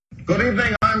Good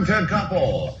evening, I'm Ted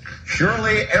Koppel.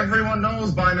 Surely everyone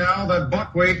knows by now that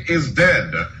Buckwheat is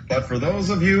dead. But for those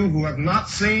of you who have not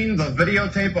seen the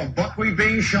videotape of Buckwheat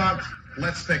being shot,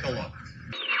 let's take a look.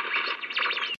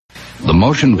 The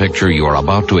motion picture you are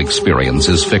about to experience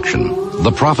is fiction.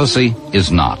 The prophecy is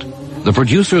not. The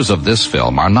producers of this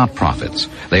film are not prophets.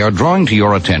 They are drawing to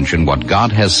your attention what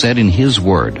God has said in His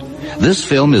Word. This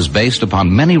film is based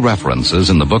upon many references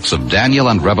in the books of Daniel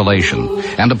and Revelation,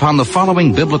 and upon the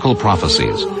following biblical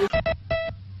prophecies.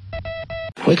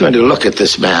 We're going to look at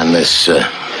this man, this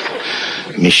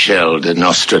Michel de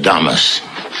Nostradamus.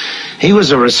 He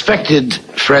was a respected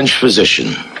French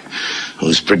physician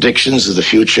whose predictions of the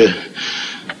future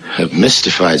have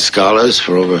mystified scholars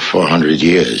for over 400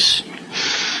 years.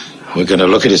 We're going to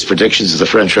look at his predictions of the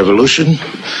French Revolution,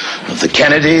 of the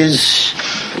Kennedys,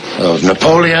 of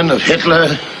Napoleon, of Hitler,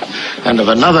 and of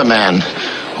another man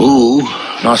who,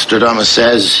 Nostradamus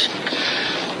says,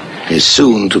 is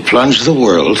soon to plunge the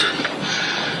world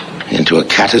into a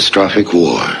catastrophic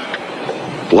war.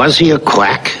 Was he a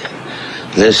quack,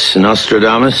 this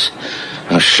Nostradamus,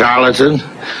 a charlatan,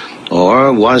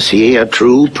 or was he a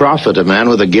true prophet, a man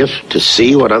with a gift to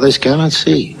see what others cannot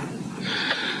see?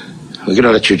 We're going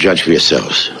to let you judge for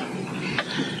yourselves.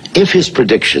 If his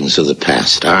predictions of the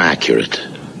past are accurate,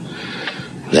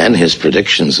 then his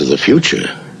predictions of the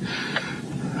future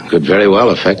could very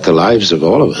well affect the lives of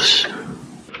all of us.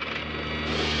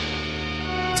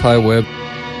 Ty Webb,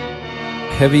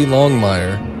 Heavy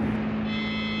Longmire,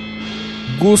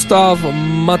 Gustav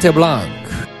Mateblanc.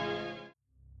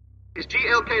 Is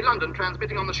GLK London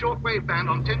transmitting on the shortwave band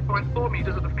on 10.4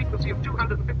 meters at a frequency of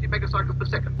 250 megacycles per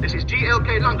second. This is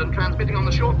GLK London transmitting on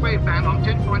the shortwave band on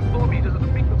 10.4 meters at a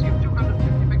frequency of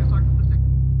 250 megacycles per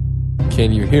second.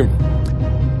 Can you hear me?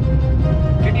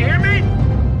 Can you hear me?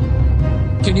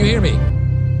 Can you hear me?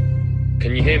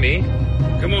 Can you hear me?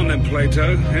 Come on then,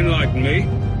 Plato. Enlighten me.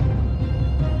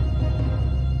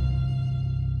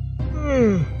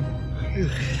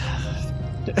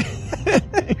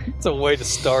 It's a way to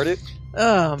start it.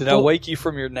 Did I wake you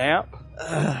from your nap?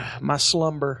 My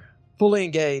slumber. Fully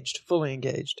engaged.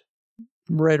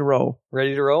 I'm ready to roll.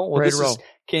 Ready to roll? Well, ready this to roll. Is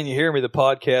Can You Hear Me, the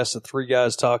podcast of three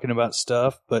guys talking about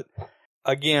stuff. But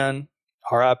again,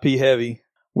 R.I.P. Heavy.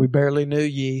 We barely knew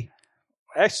ye.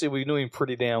 Actually, we knew him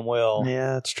pretty damn well.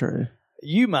 Yeah, that's true.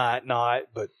 You might not,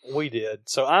 but we did.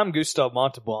 So I'm Gustav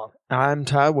Monteblanc. I'm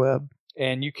Ty Webb.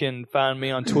 And you can find me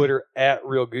on Twitter at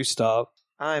RealGustav.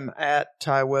 I'm at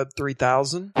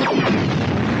TyWebb3000.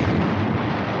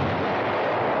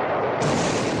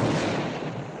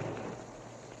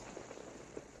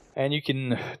 And you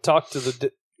can talk to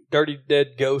the dirty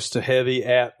dead ghost of Heavy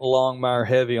at Longmire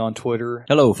Heavy on Twitter.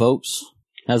 Hello, folks.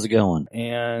 How's it going?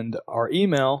 And our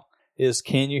email is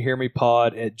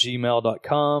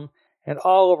canyouhearmepod@gmail.com. And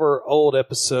all of our old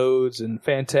episodes and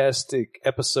fantastic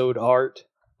episode art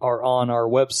are on our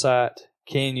website,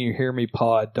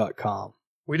 canyouhearmepod.com.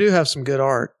 We do have some good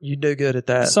art. You do good at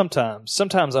that. Sometimes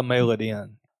I mail it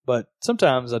in, but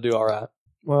sometimes I do all right.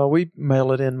 Well, we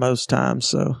mail it in most times,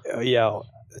 so. Yeah,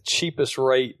 the cheapest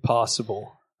rate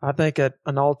possible. I think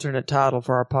an alternate title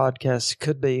for our podcast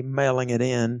could be Mailing It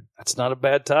In. That's not a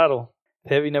bad title.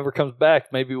 Heavy never comes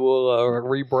back. Maybe we'll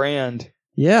rebrand.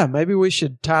 Yeah, maybe we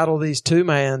should title these two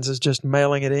mans as just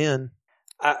Mailing It In.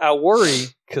 I worry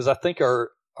because I think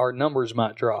our numbers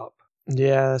might drop.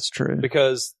 Yeah, that's true.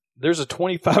 Because there's a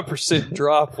 25%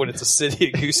 drop when it's a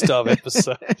City of Gustav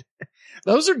episode.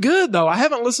 Those are good, though. I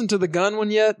haven't listened to the gun one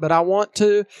yet, but I want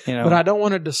to. But I don't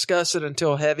want to discuss it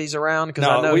until Heavy's around because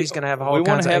I know he's going to have all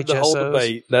kinds of HSOs. We want to have the whole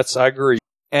debate. I agree.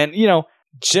 And,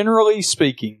 generally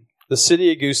speaking, the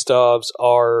City of Gustavs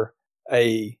are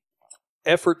a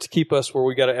effort to keep us where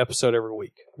we got an episode every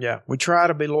week. Yeah, we try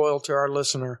to be loyal to our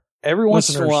listener. Every once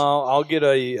in a while, I'll get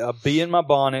a bee in my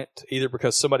bonnet, either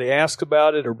because somebody asked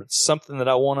about it or it's something that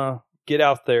I want to get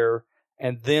out there,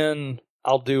 and then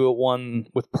I'll do a one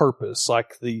with purpose,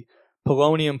 like the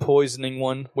polonium poisoning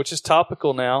one, which is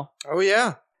topical now. Oh,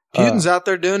 yeah. Putin's out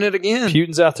there doing it again.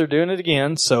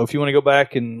 So if you want to go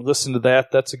back and listen to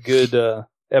that, that's a good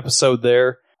episode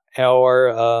there.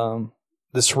 Or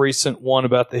this recent one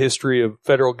about the history of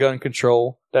federal gun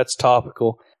control, that's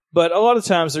topical. But a lot of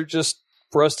times they're just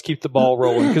for us to keep the ball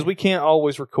rolling because we can't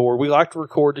always record. We like to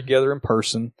record together in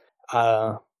person.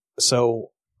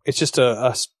 So it's just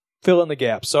a fill in the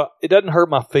gap. So it doesn't hurt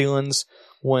my feelings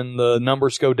when the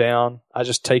numbers go down. I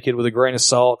just take it with a grain of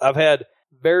salt. I've had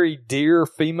very dear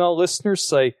female listeners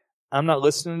say, I'm not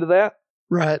listening to that.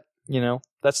 Right.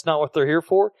 That's not what they're here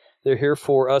for. They're here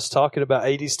for us talking about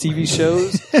 80s TV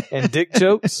shows and dick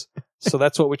jokes. So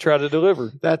that's what we try to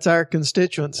deliver. That's our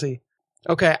constituency.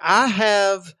 Okay, I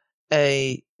have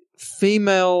a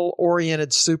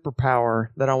female-oriented superpower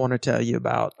that I want to tell you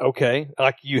about. Okay.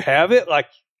 Like you have it? Like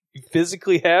you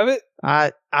physically have it?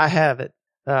 I have it.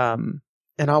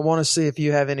 And I want to see if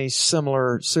you have any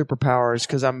similar superpowers,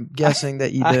 because I'm guessing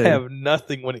that you do. I have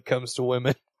nothing when it comes to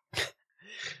women.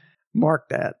 Mark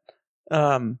that.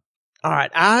 All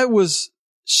right. I was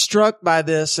struck by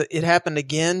this. It happened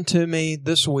again to me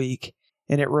this week,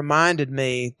 and it reminded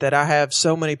me that I have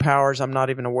so many powers I'm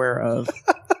not even aware of.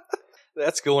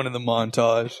 That's going in the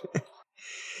montage.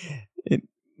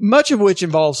 Much of which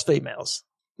involves females.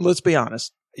 Let's be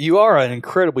honest. You are an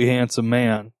incredibly handsome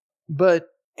man.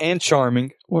 And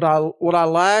charming. What I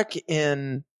lack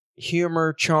in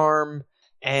humor, charm,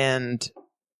 and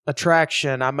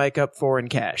attraction, I make up for in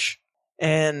cash.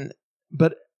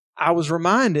 But I was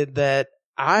reminded that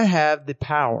I have the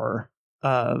power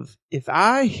of, if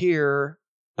I hear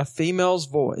a female's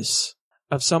voice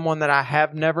of someone that I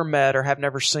have never met or have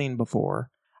never seen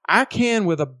before, I can,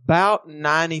 with about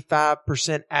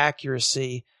 95%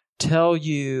 accuracy, tell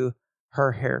you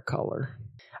her hair color.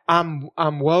 I'm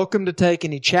welcome to take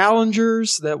any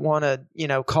challengers that want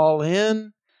to, call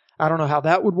in. I don't know how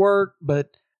that would work, but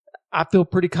I feel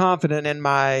pretty confident in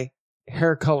my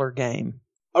hair color game.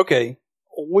 Okay.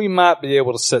 We might be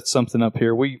able to set something up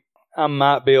here. I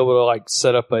might be able to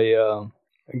set up a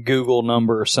Google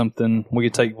number or something. We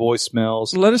could take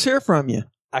voicemails. Let us hear from you.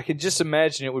 I could just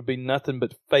imagine it would be nothing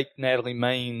but fake Natalie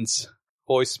Maines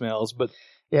voicemails, but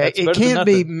yeah, it can't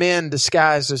be men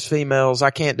disguised as females.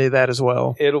 I can't do that as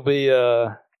well. It'll be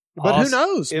but who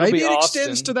knows? Maybe it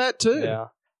extends to that too. Yeah.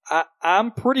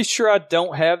 I'm pretty sure I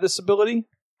don't have this ability.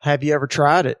 Have you ever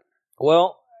tried it?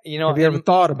 Well, have you ever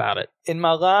thought about it? In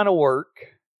my line of work,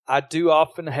 I do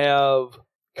often have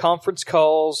conference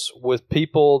calls with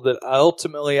people that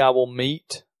ultimately I will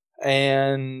meet,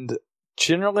 and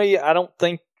generally I don't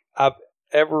think I've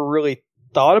ever really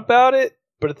thought about it,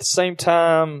 but at the same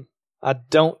time, I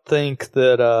don't think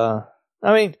that,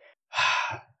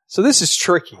 so this is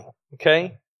tricky,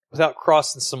 okay? Without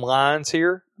crossing some lines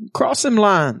here. Cross some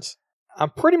lines. I'm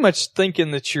pretty much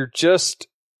thinking that you're just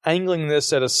angling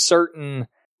this at a certain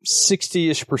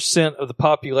 60-ish% of the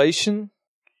population,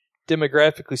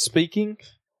 demographically speaking.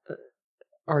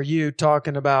 Are you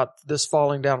talking about this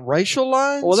falling down racial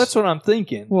lines? Well, that's what I'm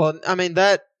thinking. Well,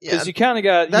 that... Because you kind of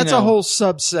got... That's a whole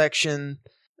subsection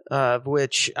of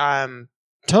which I'm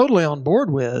totally on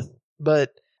board with,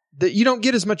 but you don't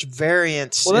get as much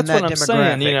variance in that demographic. Well, that's what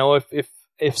I'm saying.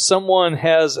 If someone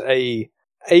has a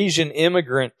Asian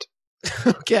immigrant...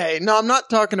 Okay, no, I'm not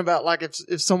talking about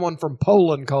if someone from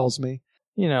Poland calls me.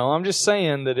 I'm just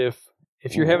saying that if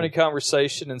you're having a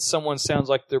conversation and someone sounds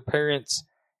like their parents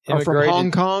from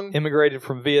Hong Kong, immigrated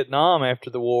from Vietnam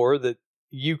after the war, that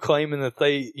you claiming that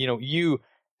they, you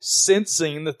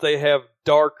sensing that they have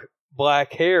dark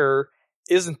black hair,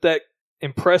 isn't that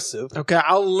impressive? Okay,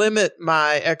 I'll limit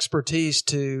my expertise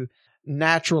to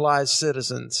naturalized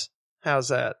citizens. How's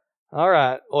that? All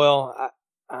right. Well,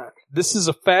 this is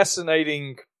a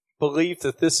fascinating belief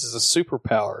that this is a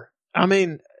superpower. I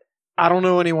don't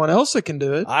know anyone else that can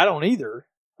do it. I don't either.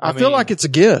 I feel like it's a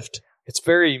gift. It's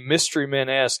very Mystery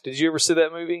Men-esque. Did you ever see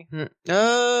that movie?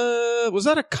 Was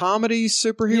that a comedy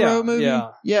superhero movie?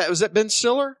 Yeah. Was that Ben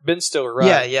Stiller? Ben Stiller,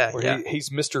 right. Yeah. He's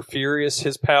Mr. Furious.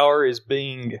 His power is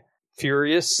being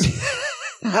furious.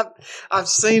 I've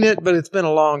seen it, but it's been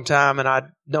a long time, and I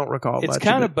don't recall much. It's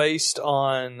kind of based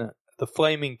on the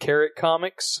Flaming Carrot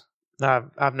comics.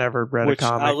 I've never read a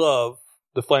comic. I love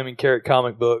the Flaming Carrot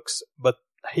comic books, but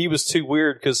he was too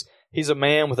weird because he's a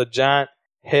man with a giant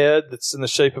head that's in the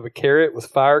shape of a carrot with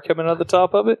fire coming out of the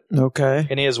top of it. Okay.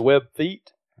 And he has webbed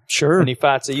feet. Sure. And he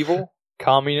fights evil,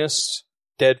 communists,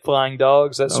 dead flying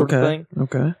dogs, that sort of thing.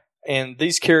 Okay. And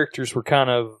these characters were kind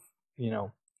of,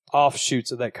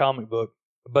 offshoots of that comic book,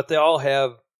 but they all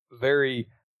have very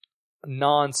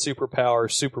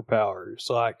superpowers.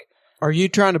 Like, are you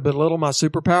trying to belittle my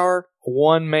superpower?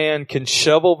 One man can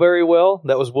shovel very well.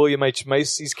 That was William H.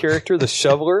 Macy's character, the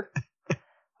shoveler.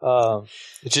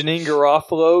 Janine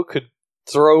Garofalo could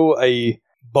throw a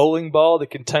bowling ball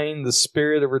that contained the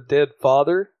spirit of her dead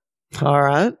father. All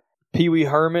right. Pee Wee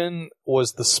Herman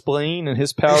was the spleen, and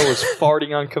his power was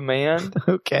farting on command.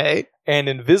 Okay. And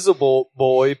Invisible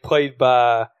Boy, played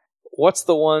by, what's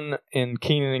the one in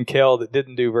Kenan and Kel that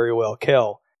didn't do very well?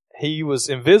 Kel. He was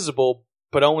invisible,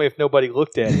 but only if nobody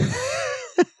looked at him.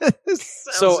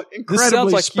 So this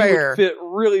sounds like you would fit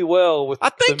really well with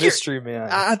the Mystery Men.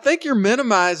 I think you're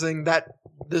minimizing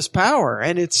this power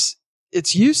and its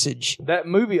usage. That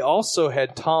movie also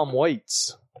had Tom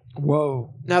Waits.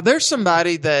 Whoa. Now there's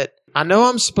somebody that I know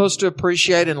I'm supposed to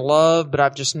appreciate and love, but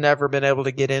I've just never been able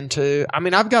to get into. I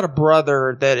mean, I've got a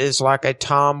brother that is like a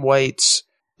Tom Waits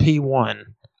P1.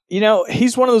 You know,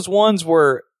 he's one of those ones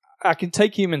where I can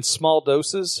take him in small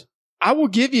doses. I will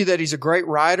give you that he's a great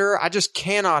writer. I just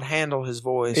cannot handle his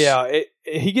voice. Yeah,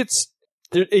 he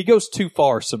goes too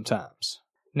far sometimes.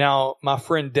 Now, my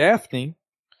friend Daphne.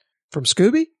 From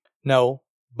Scooby? No,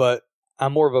 but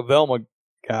I'm more of a Velma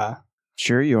guy.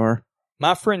 Sure you are.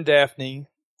 My friend Daphne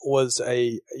was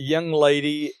a young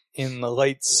lady in the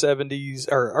late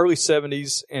 70s or early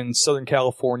 70s in Southern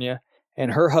California,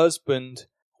 and her husband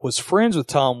was friends with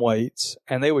Tom Waits,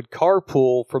 and they would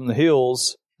carpool from the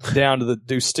hills down to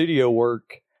do studio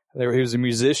work. He was a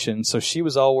musician, so she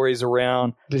was always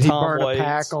around. Did Tom he burn Waits, a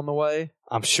pack on the way?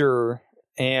 I'm sure,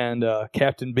 and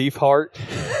Captain Beefheart.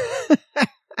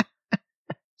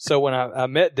 So when I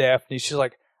met Daphne, she's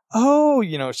like, oh,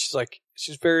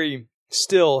 she's very,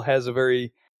 still has a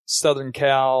very Southern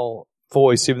Cal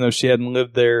voice, even though she hadn't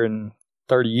lived there in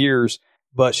 30 years.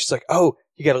 But she's like, oh,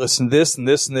 you got to listen to this and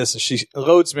this and this. And she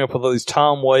loads me up with all these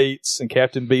Tom Waits and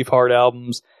Captain Beefheart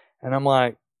albums. And I'm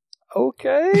like,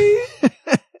 okay,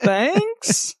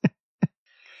 thanks.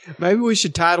 Maybe we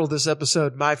should title this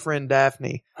episode My Friend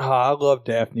Daphne. Oh, I love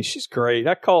Daphne. She's great.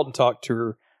 I called and talked to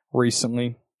her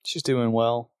recently. She's doing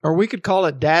well. Or we could call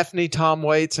it Daphne, Tom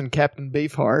Waits, and Captain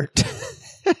Beefheart.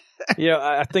 Yeah,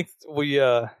 I think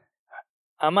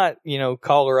I might,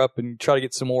 call her up and try to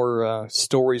get some more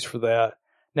stories for that.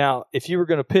 Now, if you were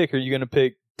going to pick, are you going to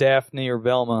pick Daphne or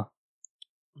Velma?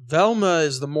 Velma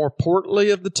is the more portly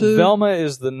of the two. Velma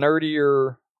is the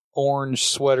nerdier orange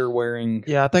sweater wearing.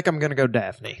 Yeah, I think I'm going to go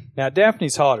Daphne. Now,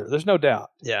 Daphne's hotter. There's no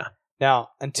doubt. Yeah. Now,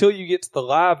 until you get to the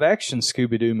live action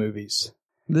Scooby-Doo movies.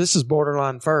 This is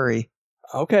borderline furry.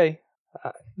 Okay.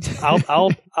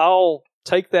 I'll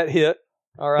take that hit.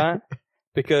 All right.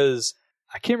 Because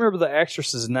I can't remember the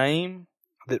actress's name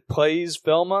that plays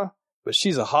Velma, but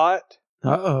she's a hot.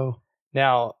 Uh-oh.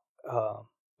 Now,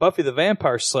 Buffy the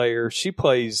Vampire Slayer, she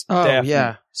plays Daphne. Yeah.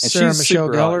 And Sarah she's Michelle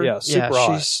super hot. Gellar. Yeah, super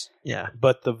hot. Yeah.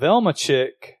 But the Velma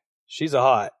chick, she's a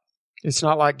hot. It's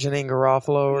not like Janine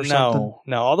Garofalo or something?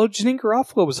 No. Although Janine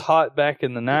Garofalo was hot back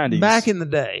in the 90s. Back in the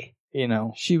day.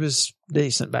 She was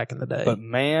decent back in the day. But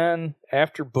man,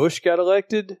 after Bush got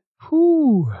elected,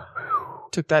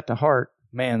 took that to heart.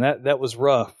 Man, that was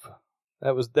rough.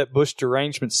 That Bush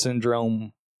derangement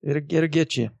syndrome. It'll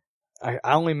get you. I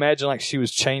only imagine like she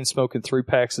was chain smoking 3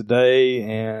 packs a day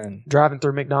and driving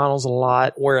through McDonald's a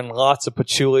lot, wearing lots of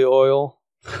patchouli oil.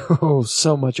 Oh,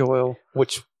 so much oil,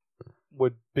 which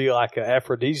would be like an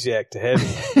aphrodisiac to heaven.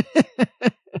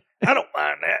 I don't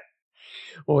mind that.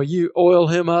 Well, you oil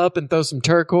him up and throw some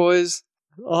turquoise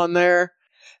on there.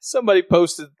 Somebody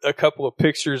posted a couple of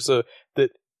pictures of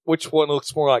that. Which one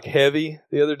looks more like heavy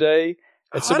the other day?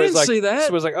 And I didn't see that.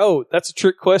 Somebody's like, "Oh, that's a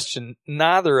trick question.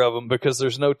 Neither of them because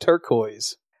there's no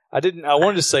turquoise." I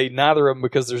wanted to say neither of them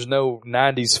because there's no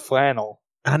 90s flannel.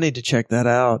 I need to check that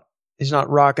out. He's not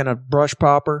rocking a brush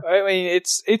popper. I mean,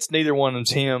 it's neither one of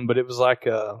them's him, but it was like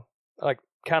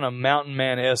kind of mountain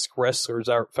man-esque wrestlers,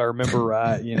 if I remember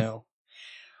right.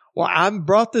 Well, I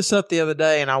brought this up the other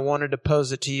day, and I wanted to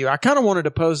pose it to you. I kind of wanted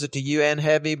to pose it to you and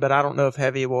Heavy, but I don't know if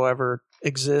Heavy will ever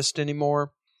exist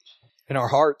anymore. In our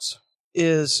hearts.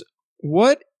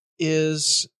 What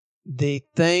is the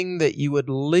thing that you would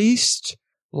least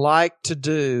like to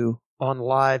do on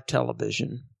live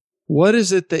television? What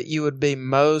is it that you would be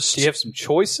most Do you have some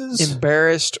choices?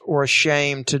 Embarrassed or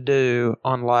ashamed to do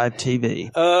on live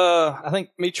TV? I think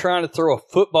me trying to throw a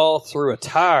football through a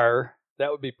tire,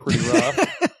 that would be pretty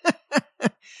rough.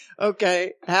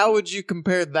 Okay, how would you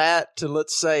compare that to,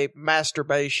 let's say,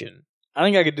 masturbation? I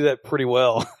think I could do that pretty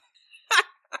well.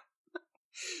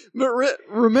 But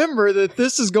remember that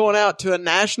this is going out to a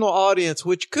national audience,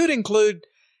 which could include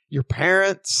your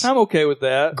parents. I'm okay with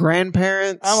that.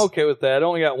 Grandparents. I'm okay with that. I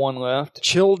only got one left.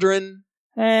 Children.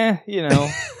 They've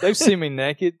seen me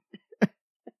naked.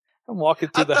 I'm walking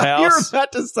through the house. You were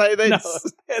about to say they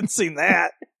hadn't seen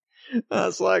that. I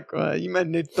was like, you may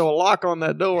need to throw a lock on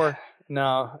that door.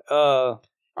 No. All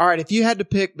right, if you had to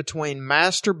pick between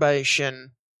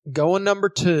masturbation, going number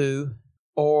 2,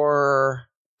 or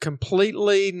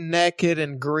completely naked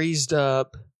and greased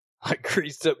up. Like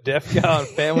greased up deaf guy on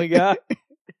Family Guy?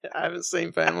 I haven't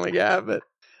seen Family Guy, but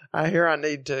I hear I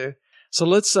need to. So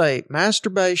let's say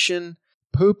masturbation,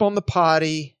 poop on the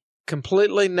potty,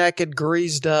 completely naked,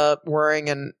 greased up, wearing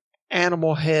an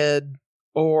animal head,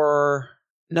 or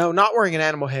no, not wearing an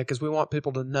animal head because we want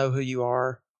people to know who you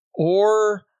are,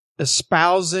 or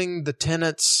espousing the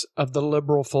tenets of the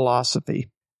liberal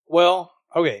philosophy. Well,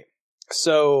 okay.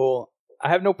 So I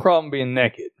have no problem being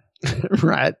naked.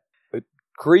 Right.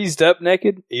 greased up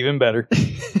naked, even better.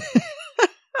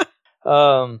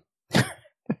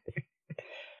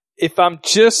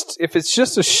 If it's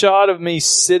just a shot of me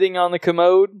sitting on the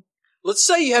commode. Let's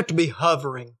say you have to be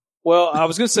hovering. Well, I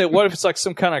was going to say, what if it's like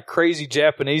some kind of crazy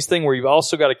Japanese thing where you've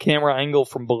also got a camera angle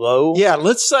from below? Yeah,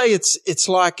 let's say it's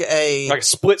like a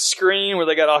split screen where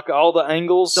they got all the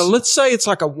angles. So let's say it's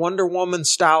like a Wonder Woman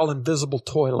style invisible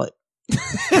toilet.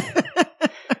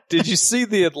 Did you see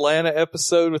the Atlanta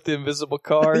episode with the invisible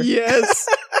car? Yes.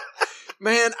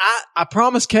 Man, I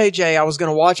promised KJ I was going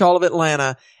to watch all of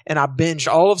Atlanta, and I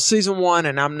binged all of season 1,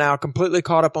 and I'm now completely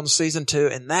caught up on season 2,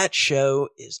 and that show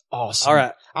is awesome. All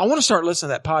right. I want to start listening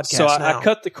to that podcast So now. I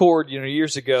cut the cord,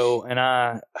 years ago, and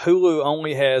Hulu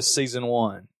only has season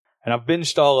 1, and I've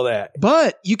binged all of that.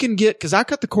 But you can get, because I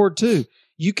cut the cord too,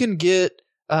 you can get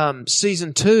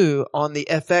season 2 on the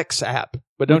FX app.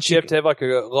 But don't you have to have like a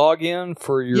login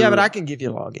for your... Yeah, but I can give you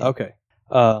a login. Okay.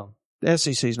 The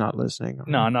SEC's not listening.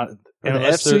 No, not...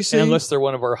 Unless they're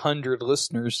one of our 100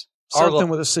 listeners. Something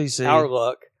with a CC. Our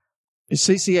luck. Is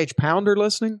CCH Pounder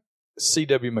listening?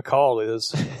 C.W. McCall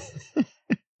is.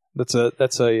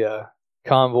 That's a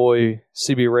Convoy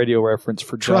CB radio reference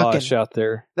for Josh out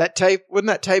there. That tape, wasn't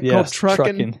that tape called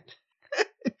Truckin'?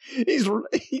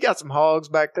 He got some hogs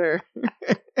back there.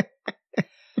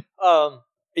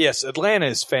 Yes, Atlanta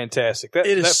is fantastic. That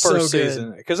It is that first so good.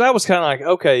 season, because I was kind of like,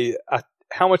 okay,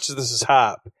 how much of this is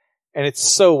hype? And it's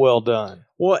so well done.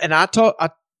 Well, and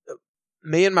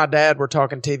me and my dad were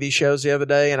talking TV shows the other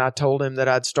day, and I told him that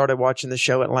I'd started watching the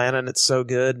show Atlanta, and it's so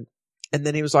good. And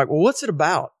then he was like, well, what's it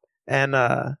about? And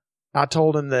I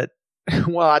told him that,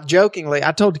 well, I told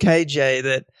KJ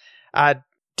that I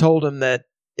told him that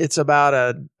it's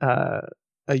about a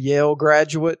Yale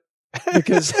graduate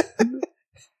because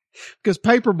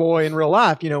Paperboy in real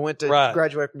life, went to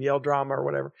graduate from Yale drama or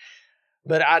whatever.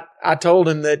 But I told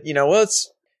him that, well,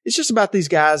 it's just about these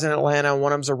guys in Atlanta.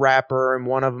 One of them's a rapper, and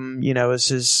one of them, is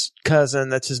his cousin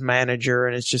that's his manager,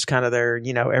 and it's just kind of their,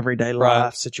 everyday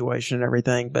life situation and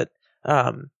everything. But,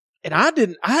 and I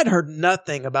had heard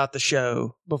nothing about the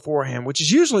show beforehand, which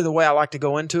is usually the way I like to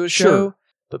go into a show. Sure.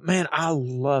 But man, I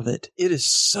love it. It is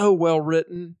so well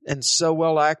written and so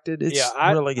well acted. It's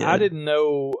really good. I didn't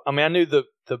know. I mean, I knew the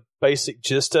basic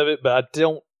gist of it, but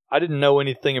I didn't know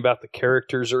anything about the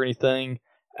characters or anything.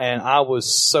 And I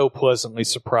was so pleasantly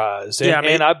surprised. And,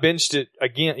 and I binged it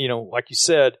again, like you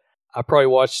said, I probably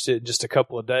watched it in just a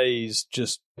couple of days,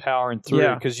 just powering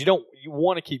through because you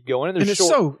want to keep going. And they're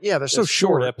so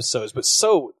short episodes, but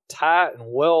so tight and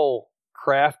well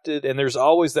crafted. And there's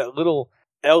always that little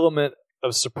element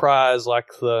of surprise, like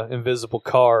the invisible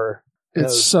car.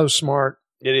 It's so smart.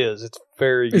 It is. It's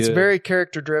very good. It's very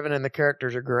character driven, and the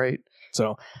characters are great.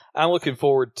 So I'm looking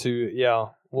forward to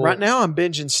right now I'm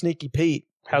binging Sneaky Pete.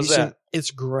 How's that?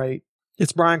 It's great.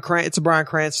 It's a Bryan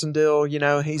Cranston deal.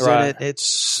 He's in it. It's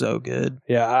so good.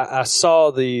 Yeah, I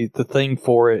saw the thing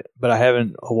for it, but I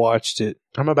haven't watched it.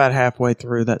 I'm about halfway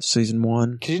through that season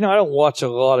 1. Because I don't watch a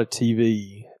lot of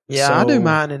TV. Yeah, so I do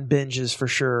mine in binges for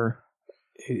sure.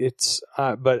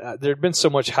 But there'd been so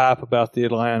much hype about the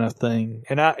Atlanta thing,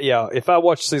 and if I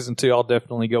watch season 2, I'll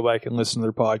definitely go back and listen to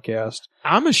their podcast.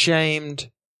 I'm ashamed.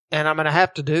 And I'm going to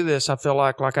have to do this, I feel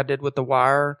like I did with The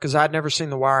Wire, because I'd never seen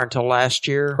The Wire until last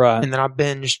year. Right. And then I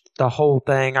binged the whole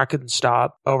thing. I couldn't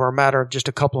stop. Over a matter of just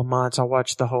a couple of months, I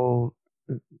watched the whole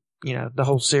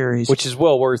series. Which is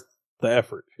well worth the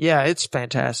effort. Yeah, it's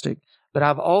fantastic. But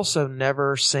I've also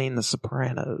never seen The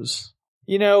Sopranos.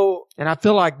 And I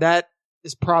feel like that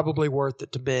is probably worth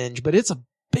it to binge, but it's a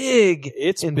big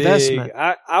investment.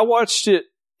 Big. I watched it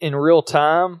in real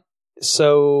time,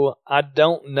 so I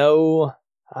don't know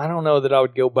that I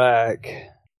would go back.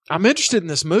 I'm interested in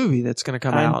this movie that's going to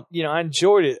come out. I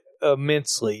enjoyed it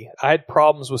immensely. I had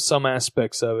problems with some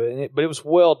aspects of it, but it was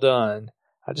well done.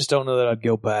 I just don't know that I'd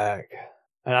go back.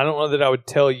 And I don't know that I would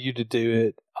tell you to do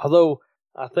it. Although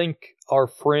I think our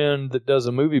friend that does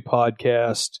a movie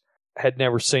podcast had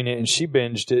never seen it, and she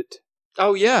binged it.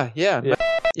 Oh, yeah. Yeah,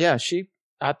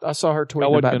 I saw her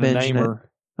tweeting about binging it.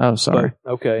 Oh, sorry.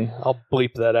 But, okay, I'll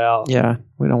bleep that out. Yeah,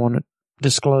 we don't want to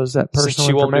disclose that personal Since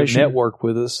she information. Won't do Network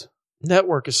with us.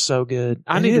 Network is so good.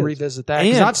 I need to revisit that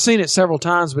because I've seen it several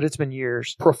times, but it's been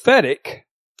years. Prophetic.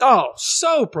 Oh,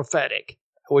 so prophetic.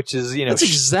 Which is, that's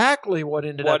exactly what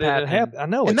ended up happening. I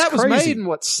know, and it's that was crazy. made in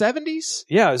what, 70s?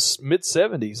 Yeah, it was mid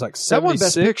 70s, like 76. That won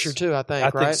Best Picture too, I think.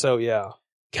 I think so. Yeah.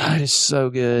 God, it's so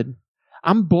good.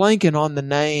 I'm blanking on the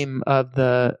name of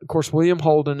of course, William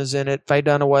Holden is in it. Faye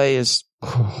Dunaway is.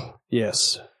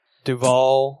 Yes.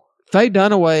 Duvall. Faye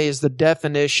Dunaway is the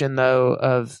definition, though,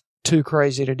 of too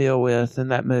crazy to deal with in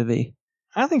that movie.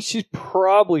 I think she's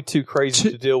probably too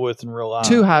crazy to deal with in real life.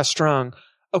 Too high strung.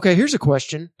 Okay, here's a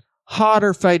question. Hot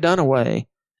or Faye Dunaway?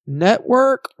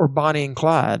 Network or Bonnie and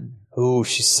Clyde? Ooh,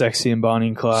 she's sexy in Bonnie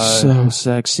and Clyde. So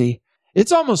sexy.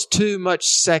 It's almost too much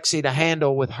sexy to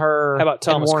handle with her. How about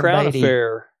Thomas Crown Beatty.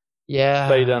 Affair? Yeah.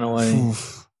 Faye Dunaway.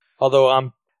 Oof.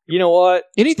 Although you know what?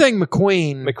 Anything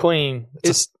McQueen.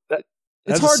 That's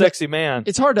it's a hard sexy man.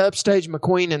 It's hard to upstage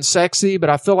McQueen in sexy, but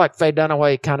I feel like Faye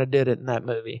Dunaway kind of did it in that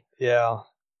movie. Yeah.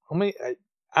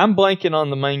 I'm blanking on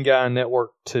the main guy in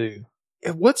Network too.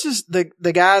 What's the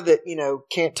guy that,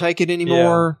 can't take it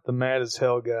anymore? Yeah, the mad as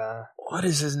hell guy. What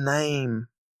is his name?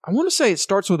 I want to say it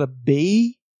starts with a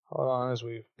B. Hold on,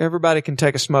 Everybody can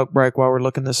take a smoke break while we're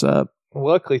looking this up.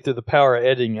 Luckily, through the power of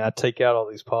editing, I take out all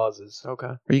these pauses. Okay.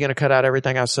 Are you going to cut out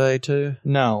everything I say, too?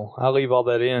 No, I leave all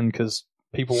that in because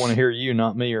people want to hear you,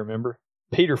 not me, remember?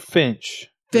 Peter Finch.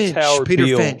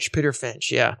 Peter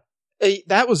Finch, yeah.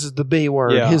 That was the B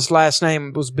word. Yeah. His last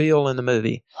name was Beale in the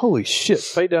movie. Holy shit,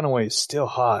 Faye Dunaway is still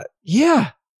hot.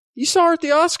 Yeah. You saw her at the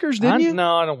Oscars, didn't you?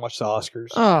 No, I don't watch the Oscars.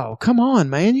 Oh, come on,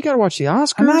 man. You got to watch the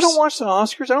Oscars. I don't watch the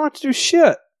Oscars. I don't have to do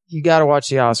shit. You got to watch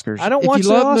the Oscars. I don't watch the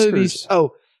Oscars.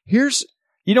 Movies,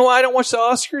 you know why I don't watch the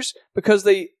Oscars? Because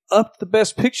they upped the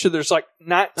best picture. There's like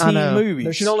 19 movies.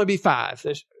 There should only be 5.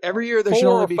 Every year there should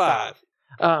only be 5.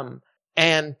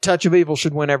 And Touch of Evil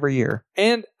should win every year.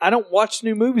 And I don't watch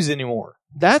new movies anymore.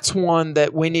 That's one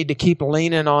that we need to keep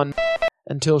leaning on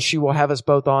until she will have us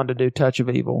both on to do Touch of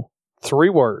Evil. 3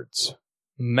 words.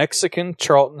 Mexican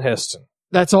Charlton Heston.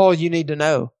 That's all you need to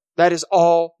know. That is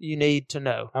all you need to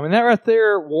know. I mean, that right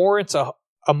there warrants a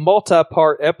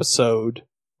multi-part episode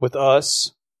with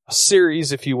us, a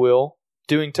series, if you will,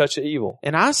 doing Touch of Evil.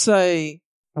 And I say,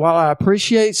 while I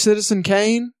appreciate Citizen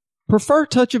Kane, prefer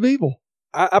Touch of Evil.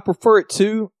 I prefer it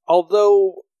too,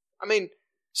 although... I mean,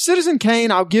 Citizen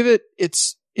Kane, I'll give it,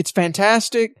 it's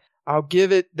fantastic. I'll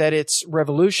give it that it's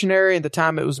revolutionary in the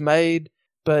time it was made.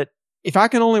 But if I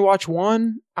can only watch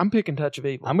one, I'm picking Touch of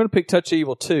Evil. I'm going to pick Touch of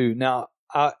Evil too. Now,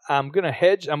 I'm going to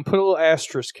hedge. I'm put a little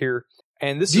asterisk here.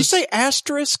 And this Did you say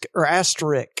asterisk or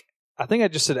asterisk? I think I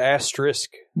just said asterisk.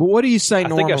 But what do you say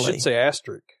normally? I think I should say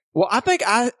asterisk. Well, I think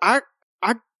I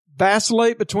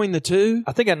vacillate between the two.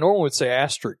 I think I normally would say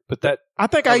asterisk, but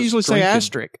I usually say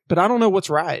asterisk, but I don't know what's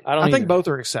right. I think both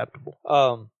are acceptable.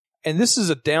 And this is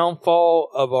a downfall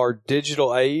of our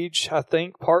digital age, I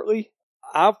think, partly.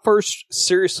 I first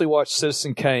seriously watched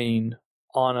Citizen Kane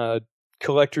on a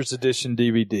collector's edition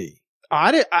DVD.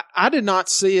 I did not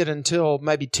see it until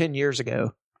maybe 10 years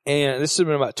ago. And this has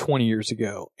been about 20 years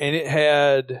ago. And it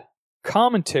had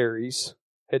commentaries,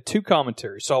 had 2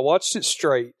 commentaries. So I watched it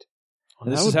straight.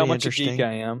 And this is how much a geek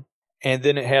I am. And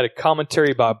then it had a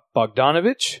commentary by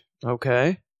Bogdanovich.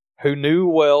 Okay. Who knew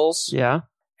Wells. Yeah.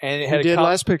 And it had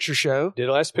Last Picture Show. Did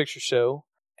Last Picture Show.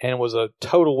 And was a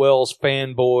total Wells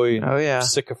fanboy. Oh, yeah.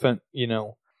 Sycophant,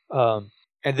 and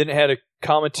then it had a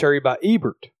commentary by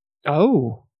Ebert.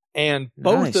 Oh. And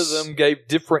both of them gave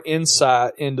different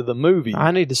insight into the movie. I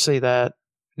need to see that.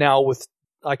 Now,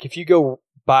 if you go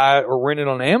buy it or rent it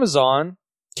on Amazon...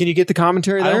 Can you get the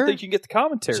commentary there? I don't think you can get the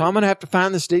commentary. So I'm going to have to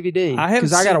find this DVD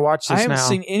because I got to watch this now. I haven't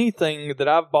seen anything that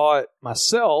I've bought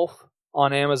myself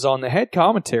on Amazon that had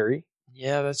commentary.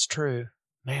 Yeah, that's true.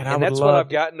 Man, and that's what I've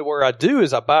gotten to where I do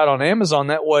is I buy it on Amazon.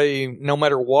 That way, no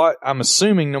matter what, I'm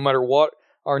assuming no matter what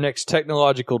our next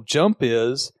technological jump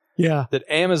is, that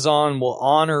Amazon will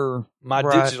honor my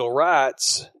digital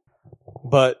rights.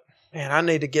 But man, I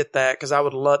need to get that because I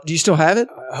would love. Do you still have it?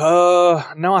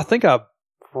 No, I think I've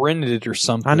rented it or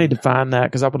something. I need to find that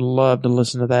because I would love to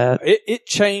listen to that. It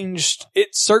changed. It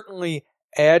certainly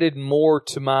added more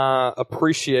to my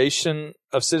appreciation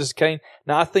of Citizen Kane.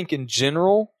 Now, I think in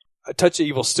general, A Touch of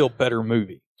Evil is still a better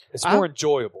movie. It's more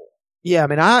enjoyable. Yeah, I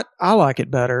mean, I like it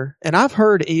better. And I've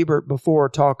heard Ebert before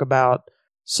talk about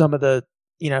some of the,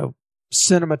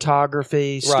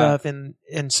 cinematography stuff in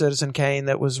Citizen Kane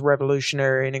that was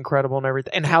revolutionary and incredible and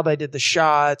everything, and how they did the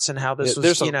shots and how this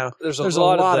was, there's a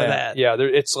lot of that. Yeah,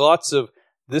 it's lots of,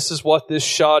 this is what this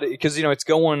shot, because, it's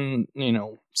going,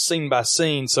 scene by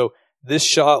scene. So this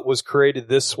shot was created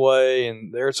this way,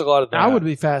 and there's a lot of that. I would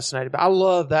be fascinated, but I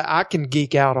love that. I can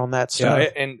geek out on that stuff. Yeah,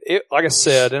 and like I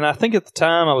said, and I think at the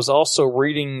time I was also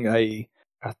reading I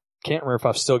can't remember if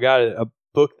I've still got it, a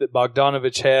book that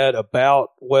Bogdanovich had about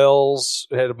Wells.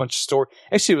 It had a bunch of stories.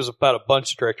 Actually, it was about a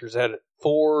bunch of directors. It had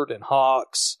Ford and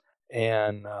Hawks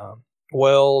and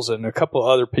Wells and a couple of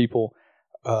other people,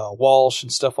 Walsh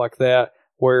and stuff like that,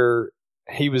 where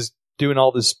he was doing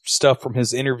all this stuff from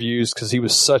his interviews because he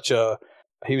was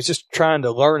just trying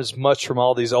to learn as much from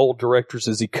all these old directors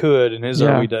as he could in his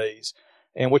early days.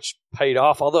 and which paid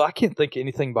off. Although I can't think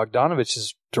anything Bogdanovich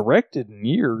has directed in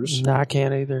years. No, I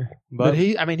can't either. But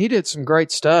he did some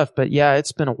great stuff. But yeah,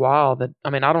 it's been a while.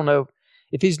 I don't know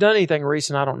if he's done anything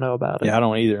recent. I don't know about it. Yeah, I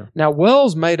don't either. Now,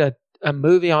 Wells made a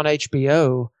movie on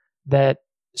HBO that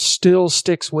still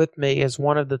sticks with me as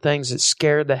one of the things that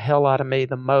scared the hell out of me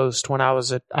the most when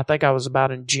I think I was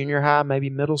about in junior high, maybe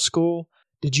middle school.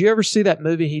 Did you ever see that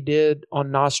movie he did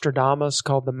on Nostradamus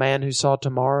called The Man Who Saw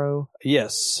Tomorrow?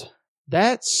 Yes.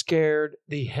 That scared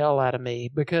the hell out of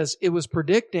me because it was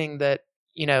predicting that,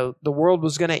 the world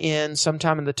was going to end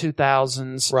sometime in the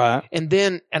 2000s. Right.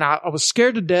 And I was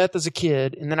scared to death as a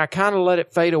kid, and then I kind of let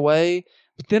it fade away.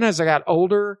 But then as I got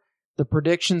older, the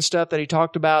prediction stuff that he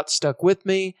talked about stuck with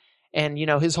me. And,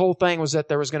 his whole thing was that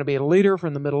there was going to be a leader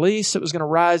from the Middle East that was going to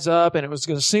rise up, and it was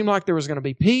going to seem like there was going to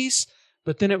be peace.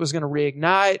 But then it was going to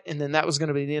reignite, and then that was going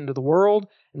to be the end of the world.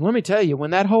 And let me tell you, when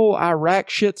that whole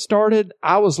Iraq shit started,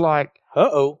 I was like,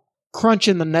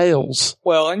 crunching the nails.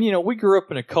 Well, and we grew up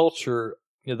in a culture,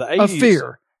 the 80s. Of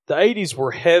fear. The 80s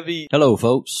were heavy. Hello,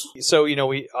 folks. So,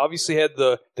 we obviously had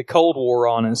the Cold War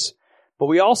on us, but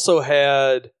we also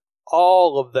had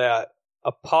all of that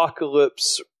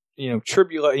apocalypse,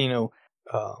 tribulations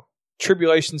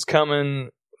coming,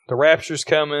 the rapture's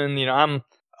coming. I'm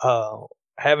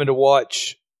having to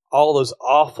watch all those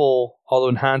awful, although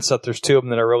in hindsight there's two of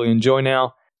them that I really enjoy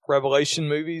now, Revelation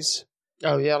movies.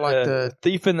 Oh yeah, like the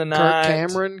Thief in the Night. Kirk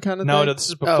Cameron kind of thing? No, this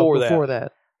is before that. Before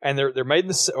that. And they're made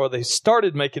they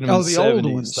started making them in the 70s. Old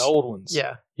ones. The old ones.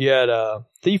 Yeah. You had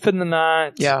Thief in the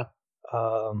Night. Yeah.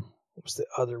 What was the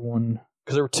other one?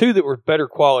 Because there were two that were better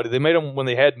quality. They made them when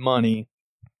they had money.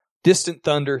 Distant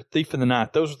Thunder, Thief in the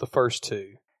Night. Those were the first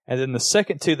two. And then the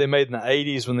second two they made in the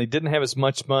 80s when they didn't have as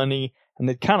much money and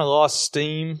they'd kind of lost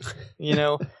steam.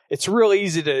 It's real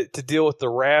easy to deal with the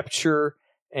rapture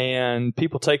and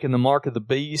people taking the mark of the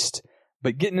beast.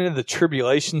 But getting into the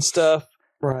tribulation stuff,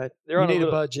 right? They're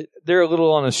a budget. They're a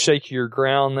little on a shakier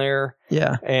ground there.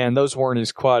 Yeah. And those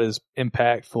weren't quite as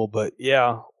impactful. But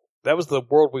yeah, that was the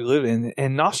world we lived in.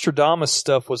 And Nostradamus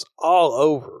stuff was all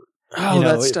over. Oh,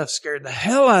 that stuff scared the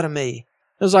hell out of me.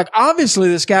 It was like, obviously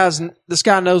this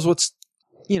guy knows what's,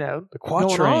 the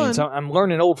quatrains. I'm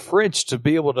learning Old French to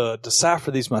be able to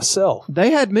decipher these myself.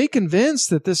 They had me convinced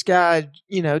that this guy,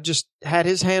 just had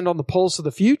his hand on the pulse of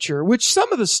the future, which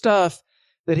some of the stuff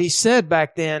that he said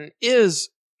back then is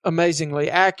amazingly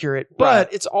accurate,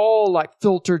 but It's all like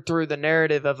filtered through the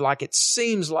narrative of like, it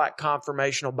seems like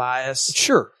confirmational bias.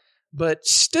 Sure. But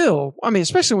still,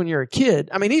 especially when you're a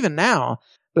kid, even now,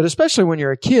 but especially when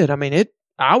you're a kid,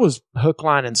 I was hook,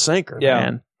 line, and sinker,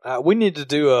 man. We need to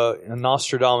do a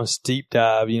Nostradamus deep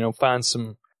dive, find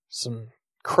some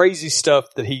crazy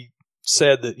stuff that he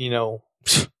said that,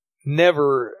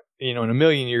 never, in a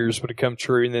million years would have come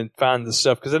true, and then find the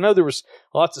stuff. Because I know there was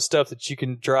lots of stuff that you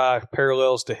can draw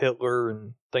parallels to Hitler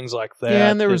and things like that. Yeah,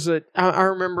 and there was I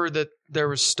remember that there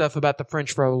was stuff about the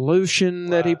French Revolution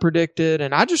that he predicted,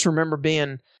 and I just remember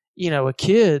being, a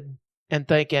kid and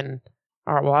thinking,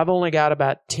 all right, well, I've only got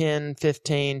about 10,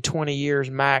 15, 20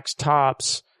 years max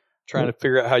tops. Trying to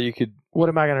figure out how you could... What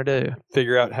am I going to do?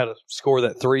 Figure out how to score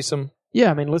that threesome?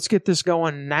 Yeah, let's get this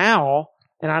going now.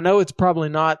 And I know it's probably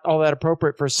not all that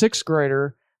appropriate for a sixth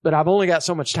grader, but I've only got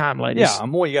so much time, ladies. Yeah,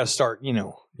 well, you got to start,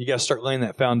 you got to start laying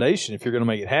that foundation if you're going to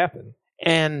make it happen.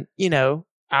 And,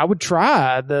 I would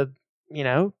try the,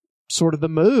 sort of the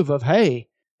move of, hey,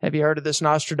 have you heard of this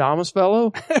Nostradamus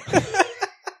fellow?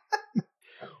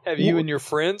 Have you and your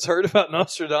friends heard about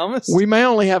Nostradamus? We may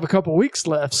only have a couple weeks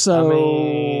left, so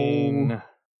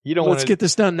you don't. Let's get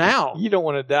this done now. You don't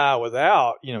want to die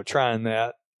without trying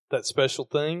that special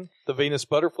thing, the Venus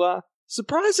butterfly.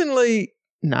 Surprisingly,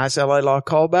 nice LA Law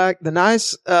callback.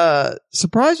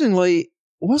 Surprisingly,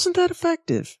 wasn't that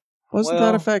effective?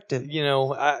 That effective?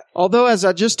 Although, as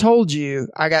I just told you,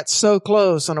 I got so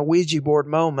close on a Ouija board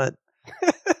moment.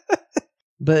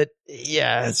 But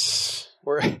yeah, it's.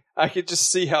 Where I could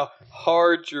just see how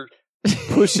hard you're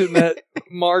pushing that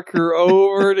marker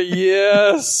over to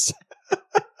yes.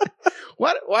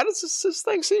 Why does this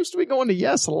thing seems to be going to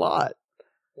yes a lot?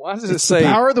 Why does it say the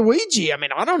power of the Ouija?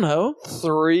 I don't know.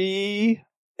 3S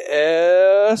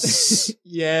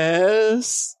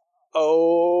yes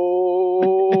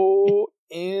ON.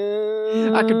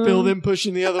 I can feel them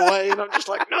pushing the other way, and I'm just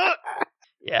like, no.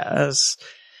 Yes,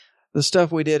 the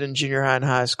stuff we did in junior high and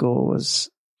high school was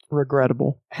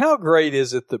regrettable. How great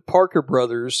is it that Parker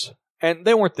Brothers, and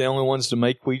they weren't the only ones to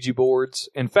make Ouija boards.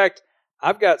 In fact,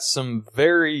 I've got some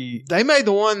They made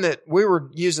the one that we were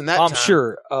using that time. I'm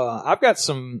sure. I've got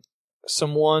some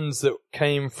ones that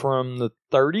came from the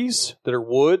 30s that are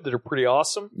wood that are pretty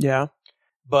awesome. Yeah.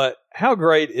 But how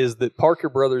great is that Parker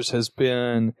Brothers has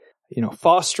been,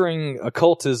 fostering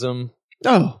occultism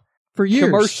for years.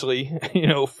 Commercially,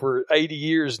 for 80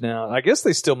 years now. I guess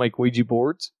they still make Ouija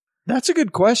boards. That's a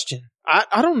good question.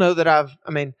 I don't know that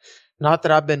not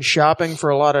that I've been shopping for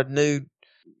a lot of new,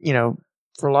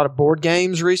 for a lot of board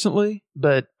games recently,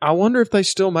 but I wonder if they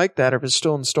still make that or if it's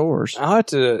still in stores. I'll have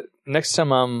to, next time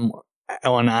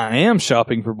when I am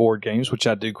shopping for board games, which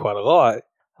I do quite a lot,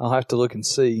 I'll have to look and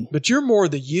see. But you're more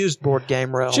the used board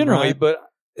game realm, generally, right? But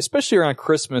especially around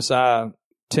Christmas, I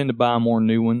tend to buy more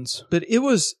new ones. But it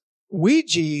was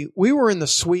Ouija. We were in the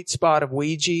sweet spot of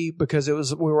Ouija because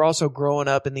we were also growing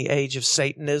up in the age of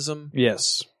Satanism.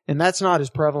 Yes. And that's not as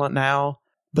prevalent now.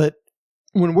 But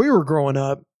when we were growing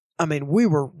up, we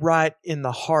were right in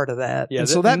the heart of that. Yeah,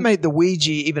 so that made the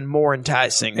Ouija even more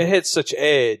enticing. It had such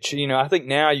edge. I think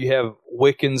now you have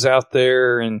Wiccans out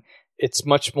there, and it's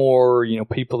much more,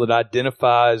 people that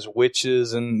identify as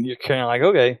witches, and you're kind of like,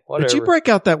 okay, whatever. But you break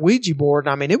out that Ouija board,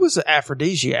 and it was an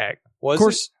aphrodisiac. Of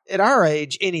course, at our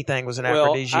age, anything was an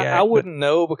aphrodisiac. I wouldn't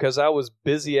know because I was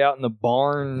busy out in the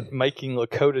barn making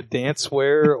Lakota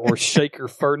danceware or shaker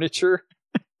furniture.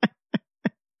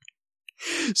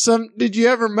 Did you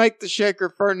ever make the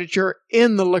shaker furniture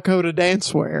in the Lakota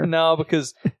danceware? No,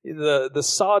 because the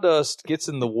sawdust gets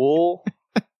in the wool.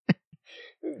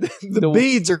 The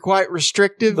beads are quite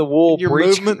restrictive. The wool in your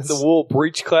breech, movements. The wool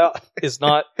breech clout is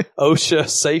not OSHA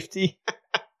safety.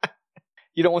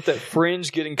 You don't want that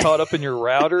fringe getting caught up in your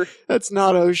router. That's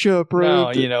not OSHA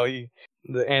approved. No,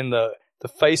 the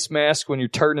face mask when you're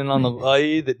turning on the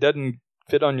lathe that doesn't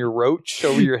fit on your roach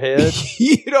over your head.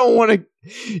 You don't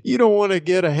want to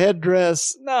get a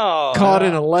headdress caught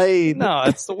in a lathe. No,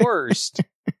 it's the worst.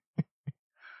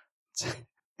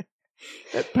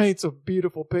 That paints a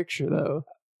beautiful picture, though.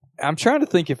 I'm trying to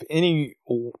think if any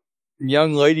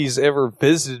young ladies ever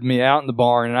visited me out in the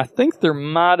barn, and I think there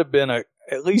might have been at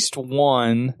least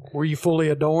one. Were you fully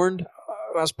adorned?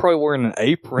 I was probably wearing an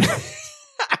apron.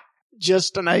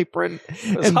 Just an apron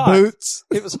and hot. Boots.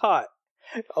 It was hot.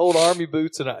 Old army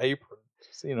boots and an apron.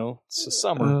 It's the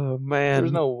summer. Oh, man.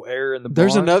 There's no air in the barn.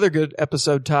 There's another good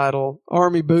episode title,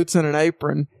 Army Boots and an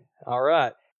Apron. All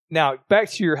right. Now, back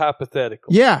to your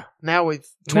hypothetical. Yeah. Now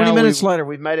 20 minutes later,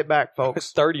 we've made it back,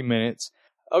 folks. 30 minutes.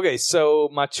 Okay, so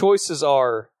my choices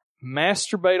are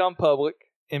masturbate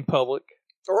in public.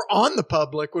 Or on the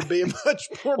public would be a much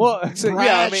more brash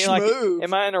move.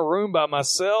 Am I in a room by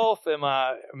myself? Am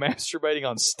I masturbating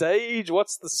on stage?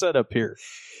 What's the setup here?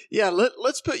 Yeah,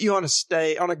 let's put you on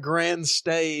a grand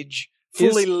stage,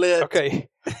 fully lit. Okay.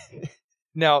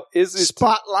 Now, is it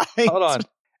spotlight? Hold on.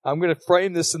 I'm going to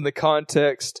frame this in the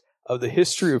context of the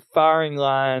history of firing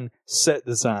line set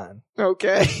design.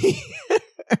 Okay.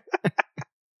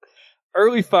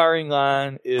 Early firing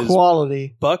line is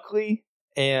quality. Buckley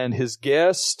and his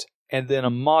guest, and then a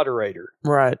moderator.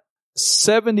 Right.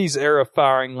 70s era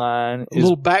firing line is a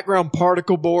little background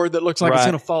particle board that looks like it's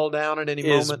going to fall down at any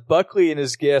moment. Buckley and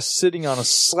his guest sitting on a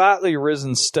slightly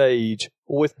risen stage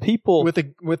with people with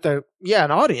an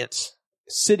audience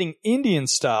sitting Indian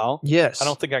style. Yes. I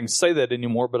don't think I can say that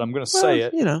anymore, but I'm going to say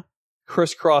it.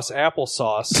 Crisscross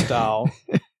applesauce style,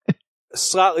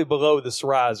 slightly below this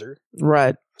riser.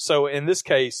 Right. So in this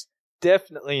case,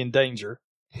 definitely in danger.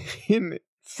 In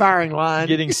firing line.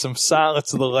 Getting some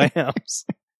Silence of the Lambs.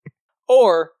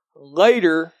 Or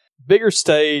later, bigger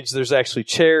stage, there's actually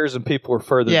chairs and people are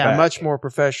further back. Yeah, much more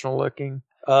professional looking.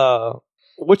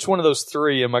 Which one of those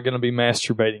three am I going to be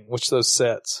masturbating? Which of those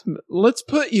sets? Let's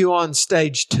put you on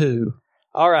stage 2.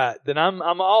 All right, then I'm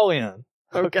all in.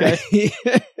 Okay.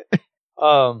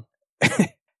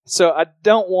 So I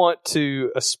don't want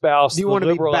to espouse. Do you want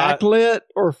to be backlit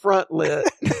or front lit?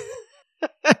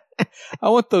 I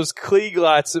want those Klieg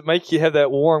lights that make you have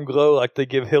that warm glow like they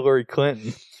give Hillary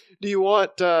Clinton. Do you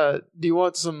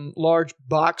want some large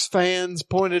box fans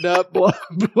pointed up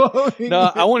blowing?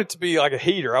 No, I want it to be like a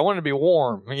heater. I want it to be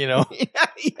warm, Yeah,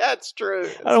 that's true.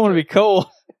 I don't want to be cold.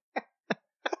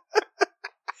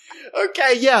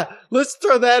 Okay, yeah. Let's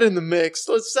throw that in the mix.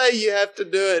 Let's say you have to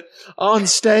do it on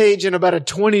stage in about a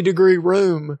 20-degree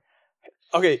room.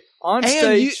 Okay, on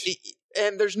stage.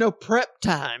 And there's no prep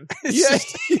time. You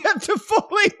have to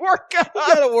fully work up. You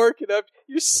gotta work it up.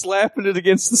 You're slapping it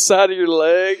against the side of your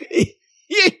leg.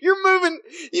 You're moving.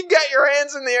 You've got your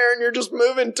hands in the air and you're just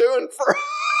moving to and fro.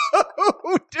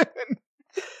 Doing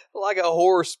like a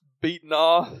horse beating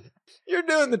off. You're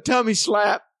doing the tummy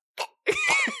slap.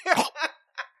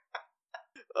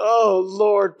 Oh,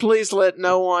 Lord. Please let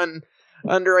no one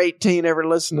under 18 ever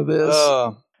listen to this.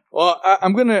 Well,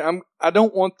 I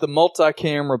don't want the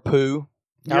multi-camera poo.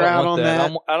 You're out on that.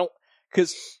 I don't,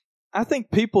 because I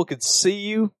think people could see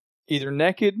you either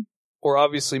naked or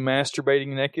obviously masturbating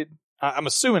naked. I'm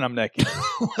assuming I'm naked.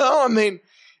 Well, I mean,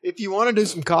 if you want to do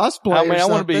some cosplay, I mean, I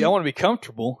want to be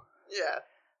comfortable. Yeah.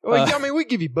 Well, I mean, we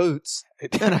give you boots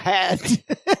and a hat.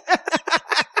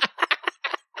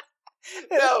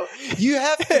 No, you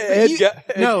have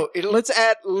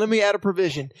to. Let me add a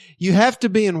provision. You have to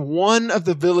be in one of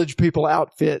the Village People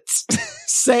outfits,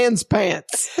 sans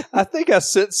pants. I think I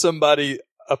sent somebody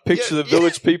a picture of the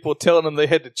Village People telling them they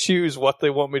had to choose what they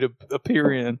want me to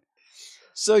appear in.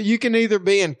 So you can either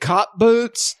be in cop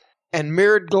boots and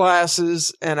mirrored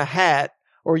glasses and a hat,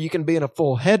 or you can be in a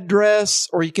full headdress,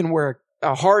 or you can wear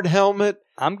a hard helmet.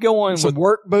 I'm going with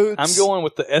work boots. I'm going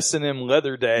with the S&M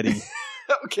leather daddy.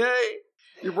 Okay.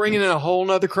 You're bringing in a whole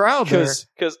nother crowd there.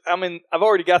 Because, I mean, I've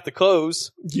already got the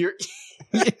clothes.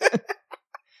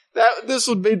 This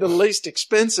would be the least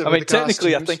expensive. I mean,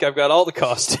 technically, I think I've got all the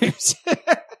costumes.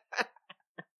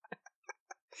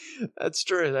 That's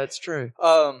true. That's true.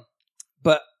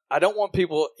 But I don't want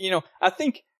people, I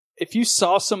think if you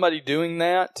saw somebody doing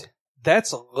that,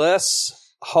 that's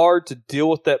less hard to deal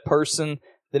with that person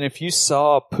than if you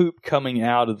saw poop coming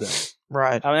out of them.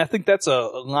 Right. I mean, I think that's a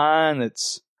line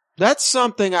That's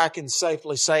something I can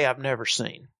safely say I've never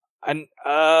seen. I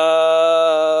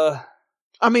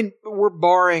mean, we're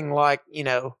barring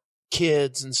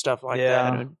kids and stuff like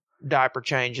that, and diaper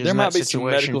changes. There might be some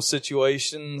medical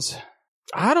situations.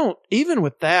 Even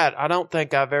with that, I don't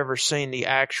think I've ever seen the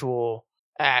actual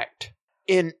act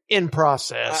in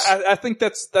process. I think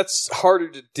that's harder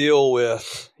to deal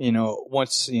with,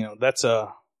 once, that's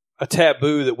a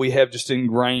taboo that we have just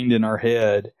ingrained in our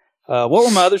head. What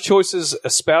were my other choices?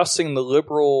 Espousing the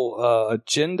liberal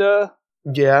agenda?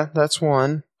 Yeah, that's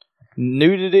one.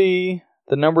 Nudity,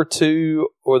 the number 2,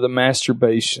 or the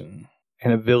masturbation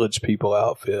in a Village People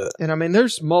outfit. And I mean,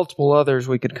 there's multiple others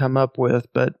we could come up with,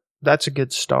 but that's a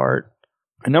good start.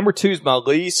 And number 2 is my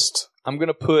least. I'm going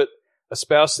to put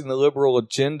espousing the liberal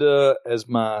agenda as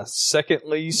my second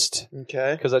least.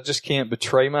 Okay. Because I just can't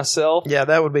betray myself. Yeah,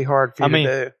 that would be hard for you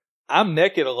to do. I'm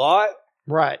naked a lot.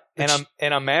 Right. And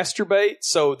I masturbate,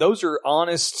 so those are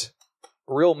honest,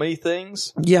 real me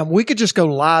things. Yeah, we could just go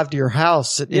live to your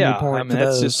house at any point. I mean,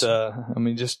 that's just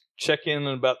just check in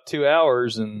about 2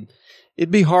 hours, and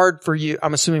it'd be hard for you.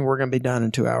 I'm assuming we're going to be done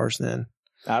in 2 hours then.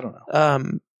 I don't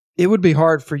know. It would be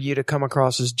hard for you to come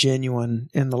across as genuine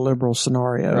in the liberal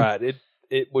scenario. Right.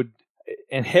 It would,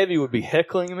 and Heavy would be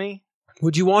heckling me.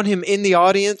 Would you want him in the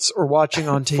audience or watching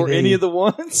on TV? For any of the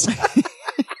ones?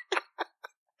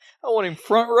 I want him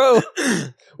front row.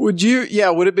 Would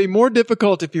it be more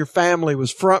difficult if your family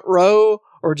was front row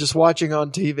or just watching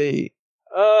on TV?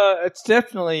 It's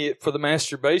definitely, for the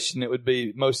masturbation, it would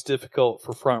be most difficult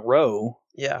for front row.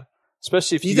 Yeah.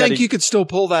 Especially if you think you could still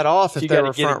pull that off if they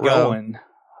were front row? Going.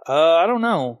 I don't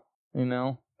know.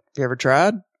 You ever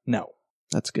tried? No.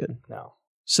 That's good. No.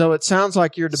 So it sounds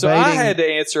like you're debating. So I had to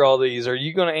answer all these. Are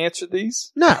you going to answer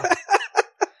these? No.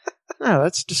 No,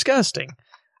 that's disgusting.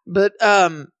 But,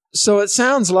 so it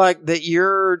sounds like that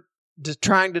you're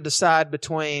trying to decide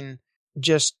between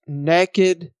just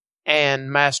naked and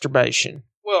masturbation.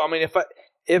 Well, I mean, but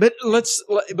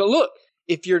look,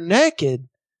 if you're naked,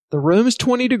 the room is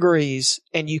 20 degrees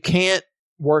and you can't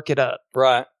work it up.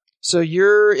 Right. So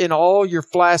you're in all your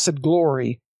flaccid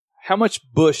glory. How much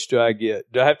bush do I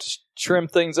get? Do I have to trim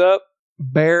things up?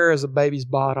 Bare as a baby's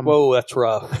bottom. Whoa, that's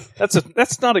rough.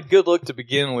 That's not a good look to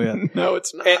begin with. No,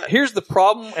 it's not. And here's the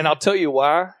problem, and I'll tell you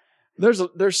why.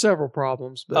 There's several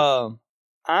problems, but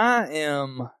I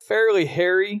am fairly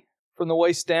hairy from the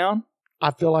waist down.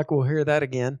 I feel like we'll hear that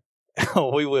again.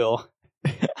 Oh, we will.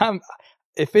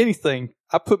 If anything,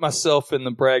 I put myself in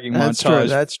the bragging montage.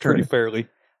 That's true. Pretty fairly.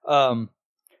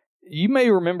 You may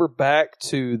remember back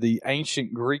to the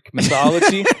ancient Greek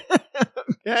mythology.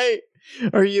 Okay.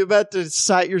 Are you about to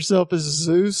cite yourself as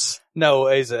Zeus? No,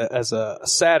 as a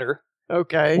satyr.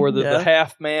 Okay. Where the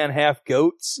half man, half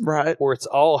goats. Right. Where it's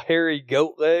all hairy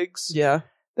goat legs. Yeah.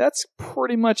 That's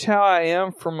pretty much how I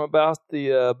am from about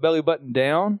the belly button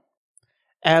down.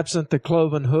 Absent the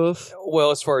cloven hoof?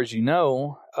 Well, as far as you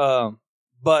know.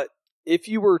 But if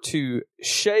you were to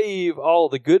shave all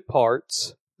the good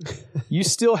parts, you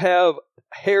still have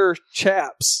hair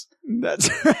chaps. That's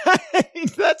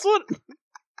right.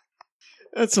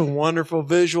 That's a wonderful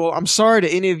visual. I'm sorry to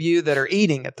any of you that are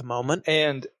eating at the moment.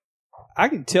 And I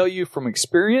can tell you from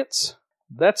experience,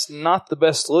 that's not the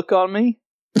best look on me.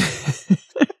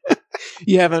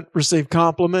 You haven't received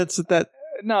compliments at that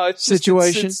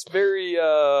situation? It's very,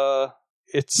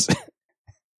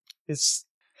 it's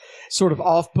sort of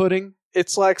off-putting.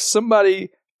 It's like somebody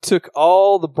took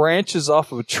all the branches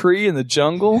off of a tree in the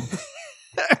jungle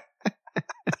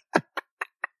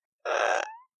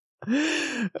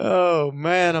Oh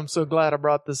man, I'm so glad I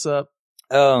brought this up.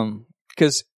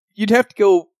 Because you'd have to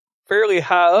go fairly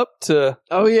high up to,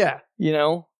 Oh yeah.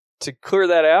 to clear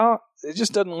that out. It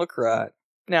just doesn't look right.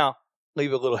 Now,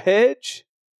 leave a little hedge.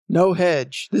 No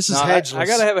hedge. This is No, hedgeless. I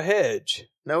got to have a hedge.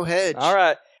 No hedge. All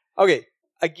right. Okay.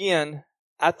 Again,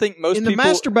 I think most In people... the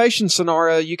masturbation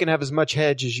scenario, you can have as much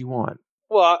hedge as you want.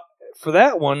 Well, for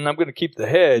that one, I'm going to keep the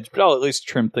hedge, but I'll at least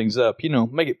trim things up.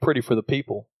 Make it pretty for the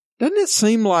people. Doesn't it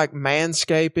seem like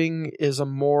manscaping is a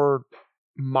more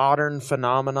modern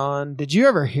phenomenon? Did you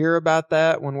ever hear about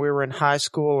that when we were in high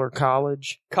school or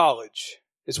college? College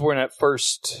is when that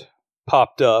first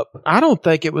popped up. I don't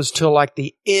think it was till like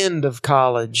the end of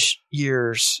college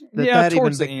years that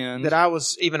towards the end. that I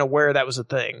was even aware that was a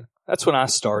thing. That's when I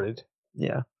started.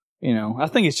 Yeah. I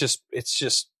think it's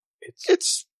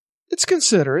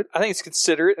considerate. I think it's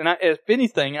considerate, and if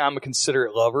anything, I'm a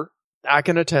considerate lover. I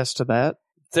can attest to that.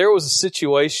 There was a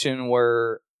situation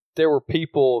where there were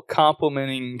people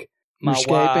complimenting my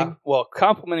wife. Well,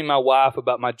 complimenting my wife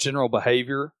about my general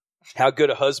behavior, how good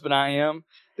a husband I am.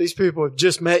 These people have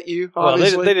just met you,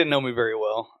 obviously. Well, they didn't know me very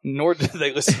well, nor did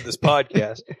they listen to this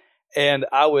podcast. And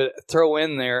I would throw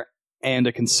in there, and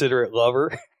a considerate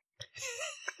lover.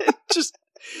 just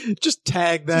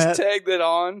tag that. Just tag that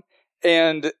on.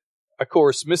 And, of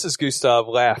course, Mrs. Gustav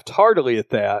laughed heartily at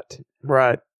that.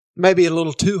 Right. Maybe a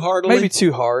little too heartily. Maybe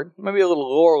too hard. Maybe a little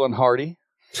Laurel and Hardy.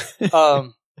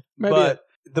 But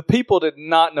the people did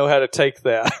not know how to take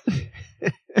that.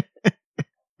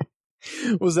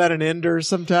 Was that an ender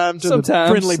sometimes the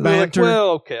friendly banter? Like, well,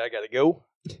 okay, I got to go.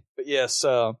 But yes.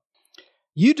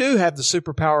 You do have the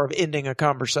superpower of ending a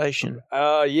conversation.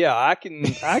 Yeah, I can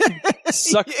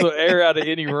suck the air out of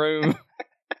any room.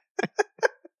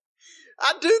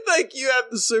 I do think you have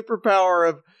the superpower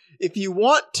of, if you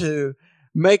want to,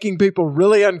 making people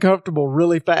really uncomfortable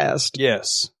really fast.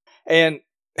 Yes. And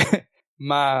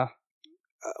my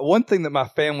one thing that my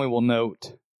family will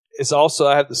note is also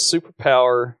I have the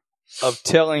superpower of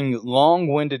telling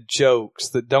long-winded jokes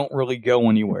that don't really go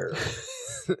anywhere.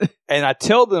 And I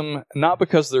tell them not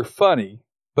because they're funny,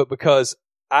 but because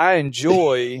I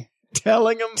enjoy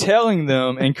telling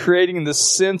them and creating this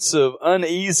sense of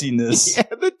uneasiness. Yeah,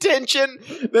 the tension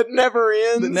that never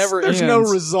ends. There's no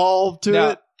resolve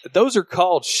to it. Those are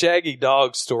called shaggy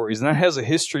dog stories, and that has a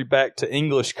history back to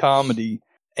English comedy.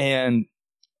 And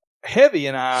Heavy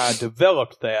and I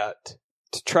developed that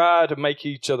to try to make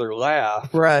each other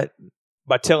laugh. Right.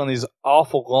 By telling these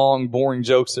awful, long, boring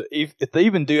jokes. That if they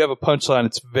even do have a punchline,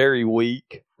 it's very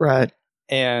weak. Right.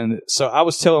 And so I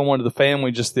was telling one of the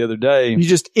family just the other day. You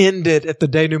just end it at the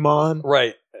denouement.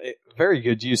 Right. Very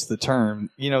good use of the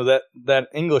term. That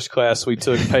English class we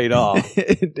took paid off.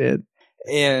 It did.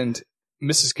 And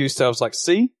Mrs. Gustav was like,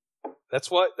 see? That's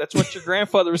what your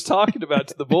grandfather was talking about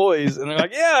to the boys. And they're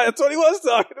like, yeah, that's what he was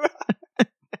talking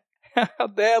about. How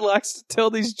Dad likes to tell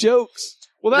these jokes.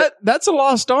 Well, that's a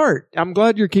lost art. I'm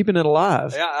glad you're keeping it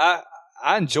alive. Yeah,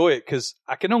 I enjoy it because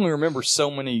I can only remember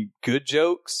so many good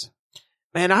jokes.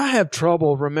 Man, I have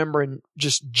trouble remembering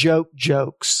just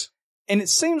jokes. And it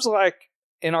seems like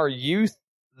in our youth,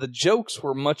 the jokes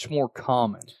were much more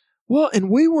common. Well, and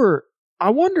I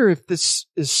wonder if this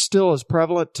is still as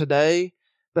prevalent today,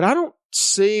 but I don't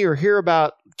see or hear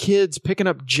about kids picking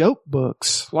up joke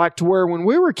books, like to where when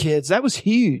we were kids, that was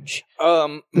huge.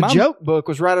 The joke book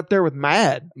was right up there with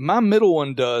Mad. My middle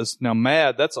one does. Now,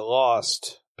 Mad, that's a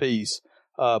lost piece.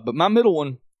 But my middle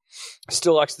one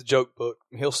still likes the joke book.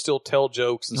 He'll still tell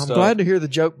jokes and stuff. I'm glad to hear the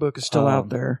joke book is still out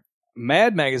there.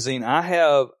 Mad Magazine, I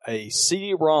have a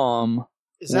CD-ROM.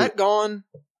 Is that gone?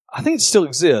 I think it still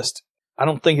exists. I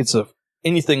don't think it's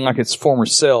anything like its former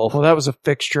self. Well, that was a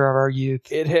fixture of our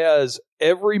youth. It has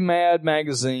every Mad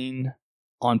Magazine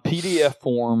on PDF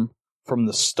form from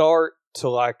the start to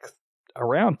like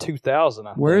around 2000.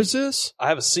 Where is this? I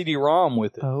have a CD-ROM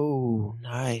with it. Oh,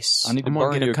 nice. I need to I'm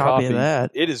burn get you a copy of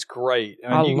that. It is great. You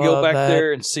can go back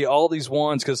there and see all these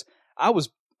ones because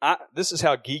this is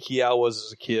how geeky I was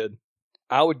as a kid.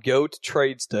 I would go to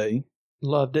Trades Day.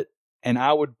 Loved it. And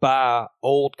I would buy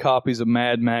old copies of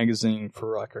Mad Magazine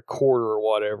for like $0.25 or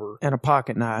whatever. And a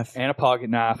pocket knife.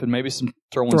 And maybe some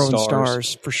throwing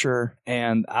stars. For sure.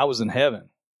 And I was in heaven.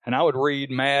 And I would read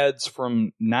Mads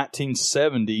from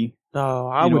 1970. Oh,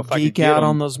 I would geek out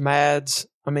on those Mads.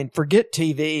 I mean, forget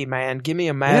TV, man. Give me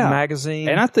a Mad Magazine.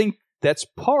 And I think that's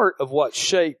part of what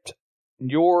shaped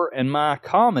your and my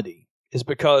comedy is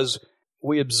because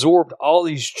we absorbed all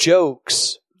these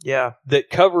jokes that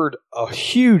covered a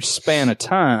huge span of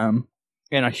time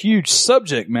and a huge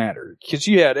subject matter because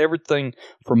you had everything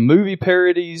from movie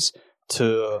parodies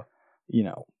to,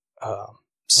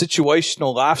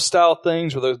 situational lifestyle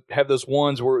things where they have those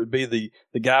ones where it would be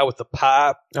the guy with the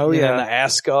pipe. Oh, and yeah. the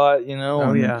ascot,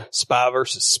 and yeah. Spy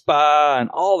versus Spy and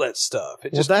all that stuff.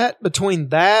 Between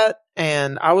that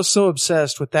and I was so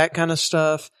obsessed with that kind of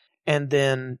stuff, and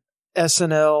then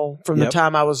SNL from the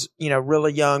time I was,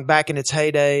 really young, back in its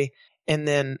heyday. And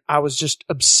then I was just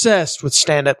obsessed with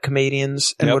stand-up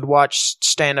comedians and would watch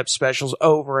stand-up specials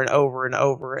over and over and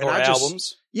over. And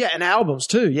albums. Yeah, and albums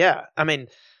too, yeah. I mean,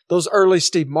 those early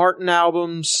Steve Martin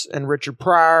albums and Richard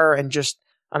Pryor and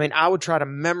I would try to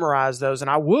memorize those, and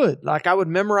I would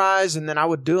memorize, and then I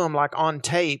would do them like on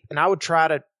tape, and I would try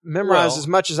to memorize as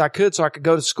much as I could so I could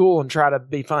go to school and try to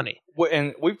be funny.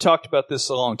 And we've talked about this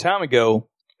a long time ago.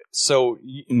 So,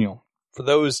 for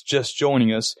those just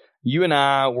joining us, you and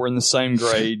I were in the same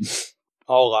grade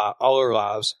all our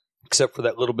lives, except for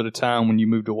that little bit of time when you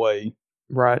moved away.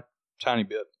 Right. Tiny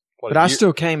bit. But I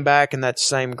still came back in that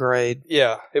same grade.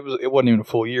 Yeah. It wasn't even a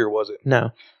full year, was it?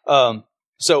 No.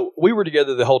 So we were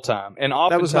together the whole time. And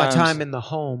oftentimes, that was my time in the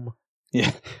home.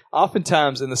 Yeah.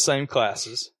 Oftentimes in the same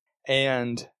classes.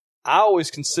 And I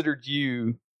always considered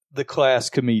you the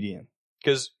class comedian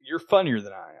because you're funnier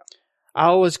than I am. I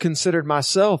always considered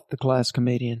myself the class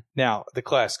comedian. Now, the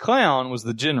class clown was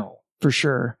the general. For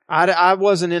sure. I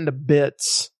wasn't into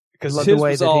bits. Because his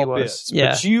was all bits.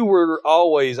 Yeah. But you were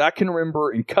always, I can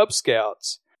remember in Cub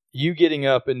Scouts, you getting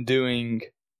up and doing...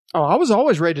 Oh, I was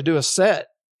always ready to do a set.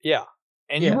 Yeah.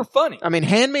 And you were funny. I mean,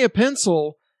 hand me a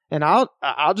pencil and I'll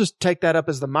just take that up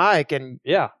as the mic and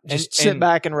just sit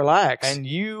back and relax. And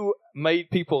you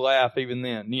made people laugh even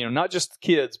then. Not just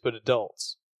kids, but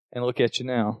adults. And look at you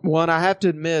now. Well, and I have to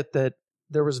admit that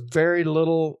there was very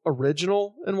little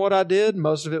original in what I did.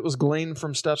 Most of it was gleaned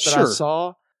from stuff that I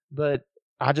saw, but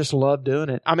I just loved doing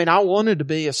it. I mean, I wanted to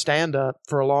be a stand-up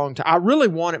for a long time. I really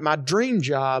wanted my dream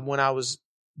job when I was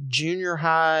junior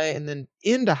high and then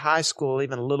into high school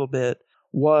even a little bit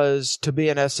was to be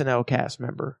an SNL cast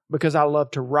member because I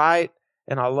love to write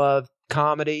and I love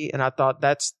comedy, and I thought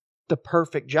that's the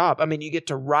perfect job. I mean, you get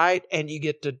to write and you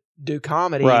get to do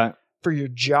comedy for your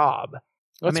job.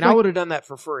 I would have done that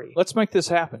for free. Let's make this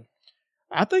happen.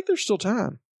 I think there's still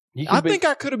time. I think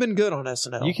I could have been good on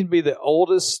SNL. You can be the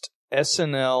oldest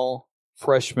SNL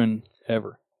freshman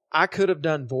ever. I could have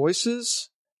done voices.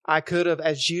 I could have,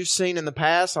 as you've seen in the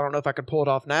past, I don't know if I could pull it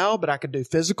off now, but I could do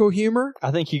physical humor.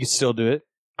 I think you could still do it.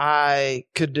 I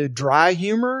could do dry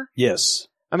humor. Yes.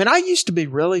 I mean, I used to be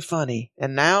really funny,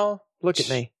 and now, look at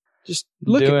me. Just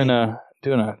look at me.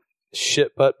 Doing a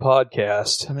shit butt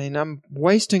podcast. I mean, I'm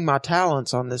wasting my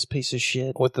talents on this piece of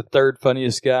shit. With the third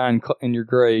funniest guy in your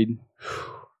grade.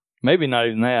 Maybe not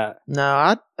even that.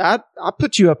 No, I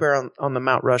put you up there on the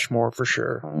Mount Rushmore for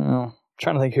sure. I'm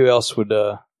trying to think who else would.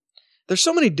 There's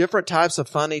so many different types of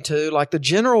funny too. Like the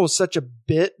general was such a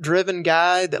bit-driven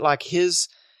guy that like he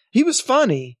was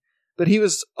funny, but he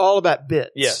was all about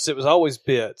bits. Yes, it was always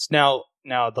bits. Now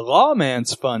the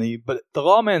lawman's funny, but the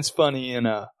lawman's funny in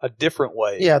a different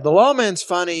way. Yeah, the lawman's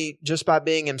funny just by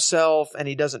being himself, and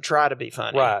he doesn't try to be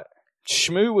funny. Right.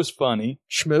 Shmoo was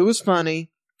funny.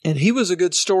 And he was a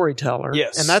good storyteller.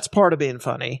 Yes. And that's part of being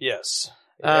funny. Yes.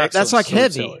 That's like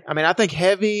Heavy. I mean, I think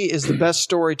Heavy is the best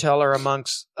storyteller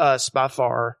amongst us by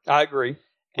far. I agree.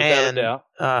 Without a doubt.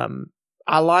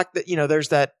 I like that, there's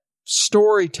that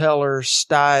storyteller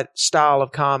style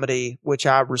of comedy, which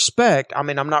I respect. I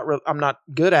mean, I'm not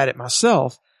good at it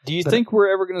myself. Do you think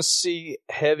we're ever going to see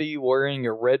Heavy wearing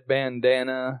a red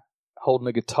bandana, holding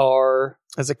a guitar?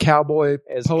 As a cowboy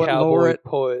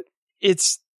poet?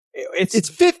 It's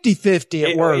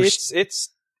 50-50 at worst.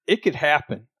 It could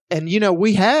happen. And,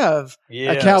 we have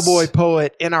a cowboy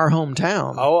poet in our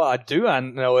hometown. Oh, I do. I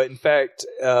know it. In fact,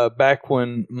 back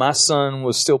when my son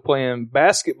was still playing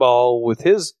basketball with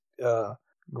his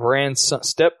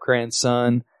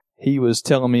step-grandson, he was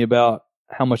telling me about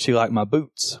how much he liked my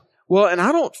boots. Well, and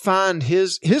I don't find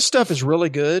his stuff is really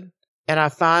good, and I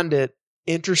find it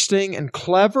interesting and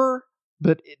clever,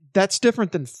 but that's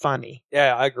different than funny.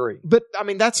 Yeah, I agree. But, I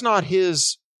mean, that's not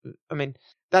his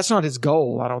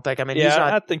goal, I don't think. I mean,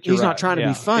 I think he's right. not trying to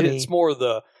be funny. It's more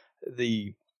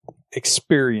the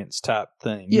experience type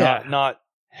thing. Yeah. Not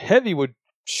Heavy would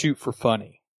shoot for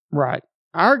funny. Right.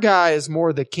 Our guy is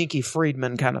more the Kinky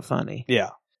Friedman kind of funny.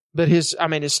 Yeah. But his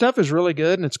stuff is really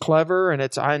good and it's clever and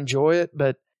I enjoy it,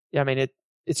 but I mean,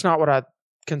 it's not what I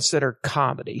consider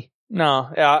comedy. No,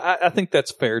 yeah, I think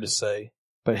that's fair to say.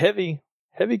 But Heavy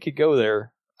could go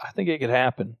there. I think it could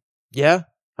happen. Yeah.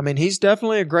 I mean, he's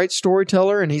definitely a great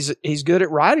storyteller, and he's good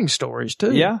at writing stories,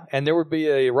 too. Yeah, and there would be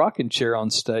a rocking chair on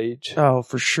stage. Oh,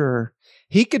 for sure.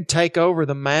 He could take over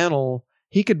the mantle.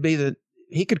 He could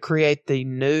create the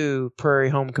new Prairie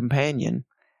Home Companion.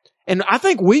 And I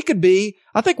think we could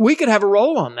have a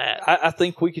role on that. I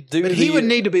think we could do. But he would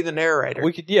need to be the narrator.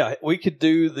 We could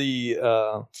do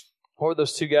the. What were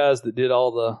those two guys that did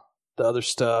all the other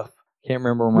stuff? Can't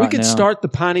remember them right now. We could start the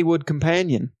Pineywood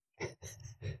Companion.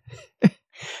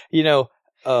 The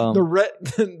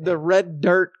Red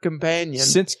Dirt Companion.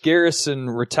 Since Garrison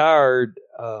retired,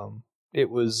 it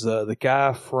was the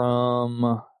guy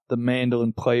from the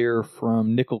mandolin player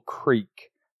from Nickel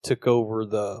Creek took over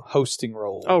the hosting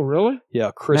role. Oh, really?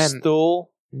 Yeah, Crystal.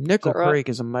 Nickel Creek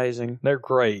is amazing. They're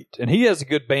great. And he has a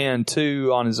good band,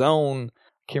 too, on his own.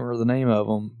 I can't remember the name of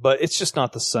them. But it's just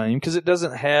not the same because it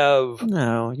doesn't have...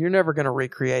 No, you're never going to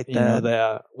recreate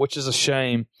that. Which is a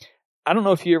shame. I don't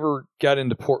know if you ever got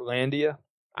into Portlandia.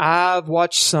 I've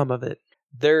watched some of it.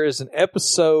 There is an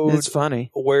episode... It's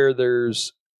funny. Where they're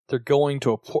going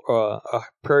to a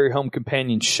Prairie Home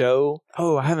Companion show.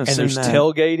 Oh, I haven't seen that. And there's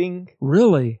tailgating.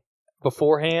 Really?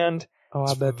 Beforehand. Oh,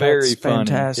 I bet very that's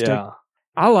fantastic. Funny. Yeah.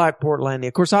 I like Portlandia.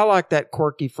 Of course, I like that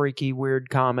quirky, freaky, weird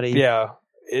comedy. Yeah.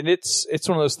 And it's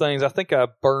one of those things. I think I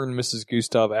burned Mrs.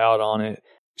 Gustav out on it.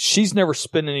 She's never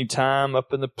spent any time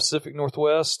up in the Pacific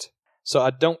Northwest, so I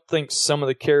don't think some of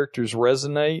the characters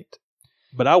resonate.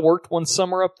 But I worked one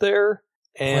summer up there,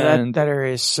 and that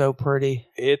area is so pretty.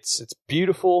 It's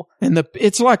beautiful, and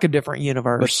it's like a different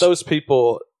universe. But those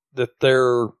people that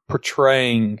they're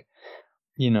portraying,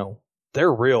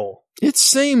 they're real. It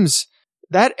seems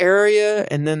that area,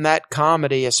 and then that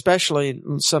comedy, especially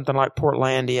something like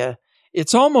Portlandia,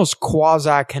 it's almost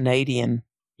quasi-Canadian.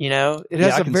 It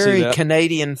has a very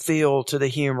Canadian feel to the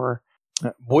humor.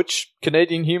 Which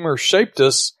Canadian humor shaped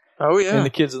us. Oh, yeah. In The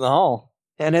Kids in the Hall.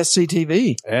 And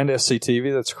SCTV.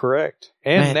 That's correct.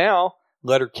 And now,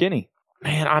 Letterkenny.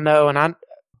 Man, I know, and I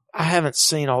haven't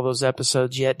seen all those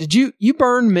episodes yet. Did you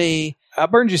burn me? I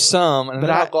burned you some, and then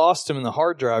I lost them in the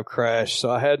hard drive crash, so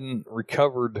I hadn't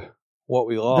recovered what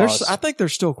we lost. I think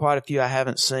there's still quite a few I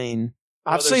haven't seen.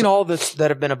 I've seen all that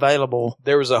have been available.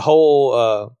 There was a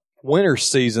whole winter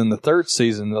season. The third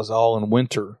season was all in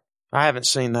winter. I haven't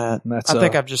seen that. I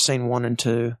think I've just seen 1 and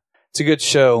 2. It's a good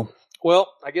show. Well,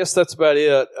 I guess that's about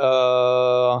it.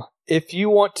 If you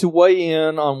want to weigh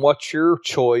in on what's your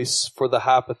choice for the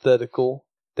hypothetical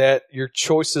that your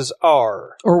choices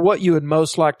are. Or what you would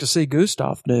most like to see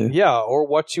Gustav do. Yeah, or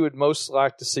what you would most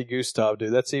like to see Gustav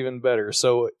do. That's even better.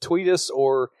 So tweet us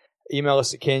or email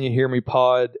us at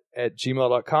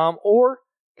canyouhearmepod@gmail.com or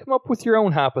come up with your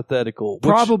own hypothetical.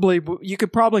 You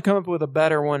could probably come up with a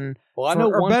better one. Well, I know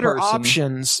one better person,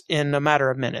 options in a matter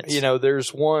of minutes.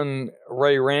 There's one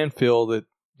Ray Ranfield that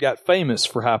got famous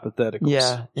for hypotheticals.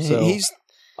 Yeah, so,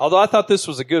 although I thought this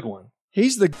was a good one.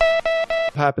 He's the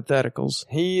hypotheticals.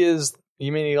 He is.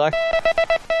 You mean he like?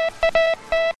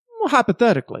 Well,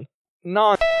 hypothetically,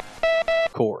 of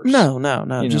course. No.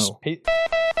 He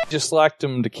just liked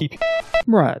him to keep.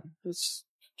 Right. It's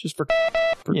just for.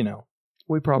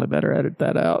 We probably better edit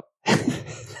that out.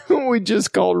 We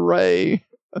just called Ray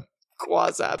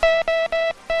quasi.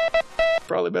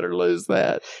 Probably better lose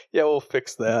that. Yeah, we'll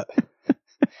fix that.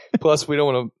 Plus, we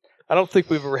don't want to. I don't think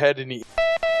we've ever had any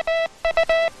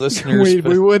listeners.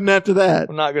 We wouldn't after that.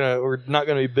 We're not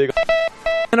gonna be big.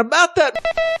 And about that.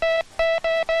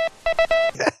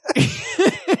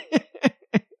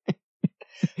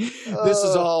 This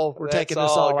is all. We're taking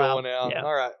this all going out. Yeah.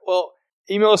 All right. Well.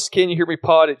 Email us,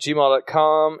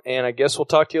 canyouhearmepod@gmail.com, and I guess we'll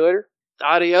talk to you later.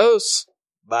 Adios.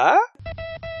 Bye.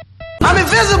 I'm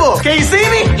invisible. Can you see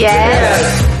me?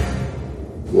 Yes.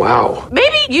 Wow.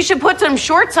 Maybe you should put some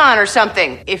shorts on or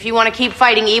something if you want to keep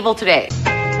fighting evil today.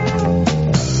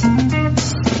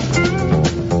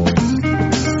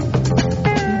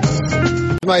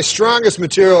 My strongest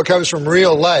material comes from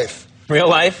real life. Real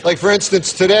life? Like, for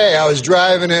instance, today I was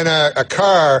driving in a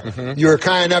car. Mm-hmm. You were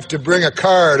kind enough to bring a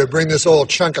car to bring this old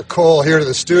chunk of coal here to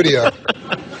the studio.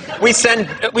 We send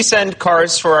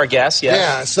cars for our guests, yes.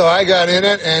 Yeah, so I got in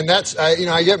it, and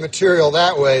I get material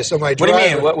that way. So my driver... What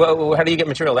do you mean? How do you get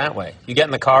material that way? You get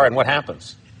in the car, and what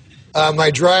happens?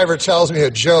 My driver tells me a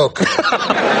joke.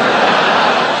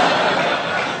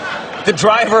 The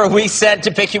driver we sent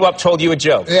to pick you up told you a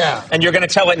joke. Yeah. And you're going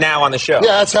to tell it now on the show.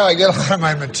 Yeah, that's how I get a lot of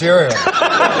my material.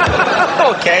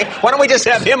 Okay. Why don't we just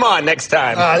have him on next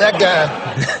time? That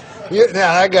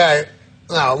guy...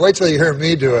 No, wait till you hear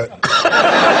me do it.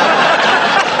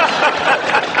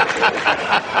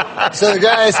 So the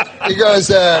guy, he goes,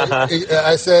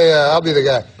 I say, I'll be the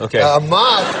guy. Okay. A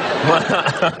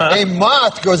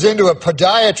moth goes into a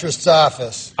podiatrist's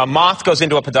office. A moth goes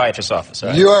into a podiatrist's office,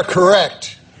 right? You are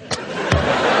correct.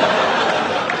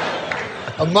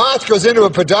 A moth goes into a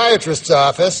podiatrist's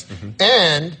office,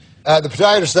 and the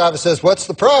podiatrist's office says, "What's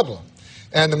the problem?"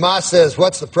 And the Moss says,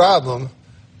 what's the problem?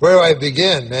 Where do I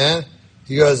begin, man?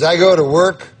 He goes, I go to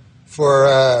work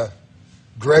for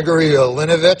Gregory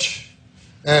Olinovich,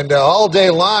 and all day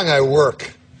long I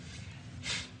work.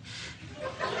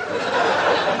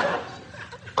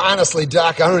 Honestly,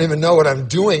 Doc, I don't even know what I'm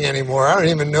doing anymore. I don't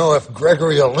even know if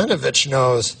Gregory Olinovich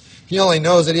knows. He only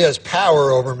knows that he has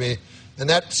power over me, and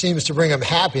that seems to bring him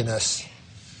happiness.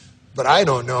 But I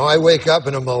don't know. I wake up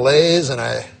in a malaise, and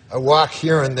I walk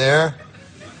here and there.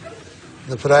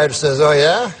 And the podiatrist says, oh,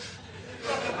 yeah?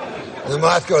 And the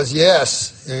moth goes,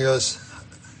 yes. And he goes,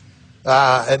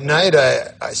 at night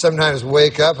I sometimes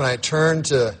wake up and I turn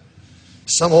to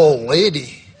some old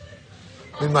lady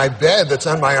in my bed that's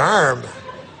on my arm.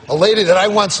 A lady that I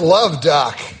once loved,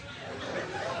 Doc.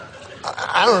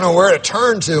 I don't know where to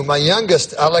turn to. My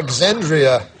youngest,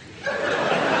 Alexandria.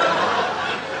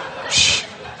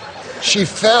 She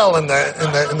fell in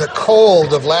the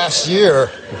cold of last year.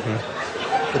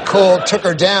 The cold took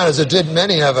her down, as it did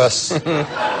many of us.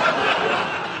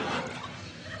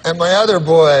 And my other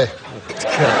boy.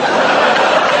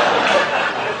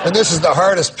 And this is the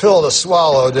hardest pill to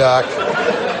swallow, Doc.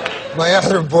 My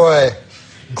other boy,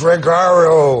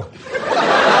 Gregorio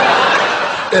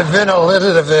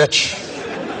Ivanilidovich.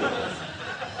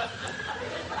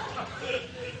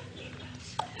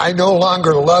 I no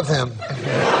longer love him.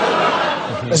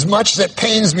 As much as it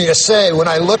pains me to say, when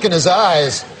I look in his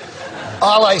eyes,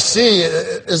 all I see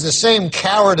is the same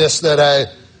cowardice that I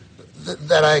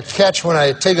catch when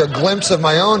I take a glimpse of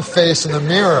my own face in the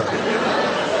mirror.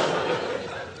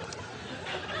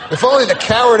 If only the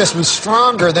cowardice was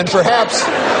stronger, then perhaps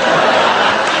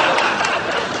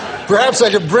I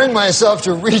could bring myself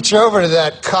to reach over to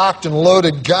that cocked and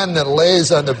loaded gun that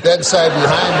lays on the bedside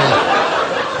behind me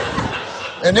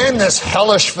and end this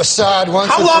hellish facade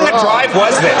once and for all. How long a drive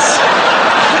was this?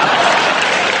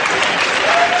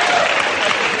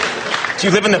 Do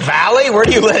you live in the valley? Where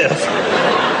do you live?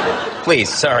 Please,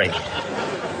 sorry.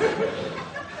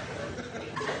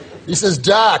 He says,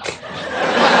 Doc,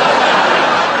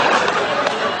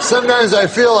 sometimes I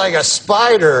feel like a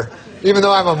spider, even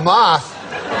though I'm a moth,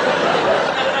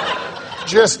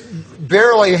 just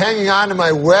barely hanging on to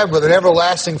my web with an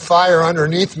everlasting fire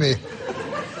underneath me.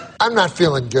 I'm not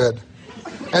feeling good.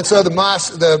 And so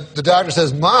the doctor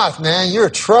says, Moth, man, you're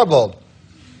troubled.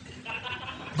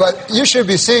 But you should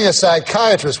be seeing a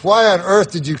psychiatrist. Why on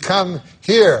earth did you come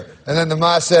here? And then the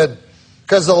moth said,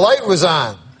 because the light was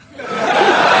on.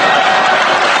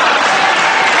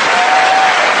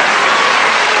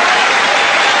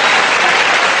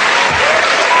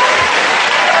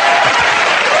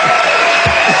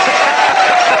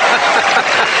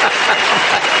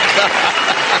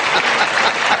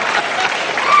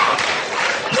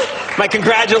 My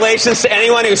congratulations to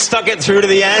anyone who stuck it through to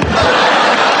the end.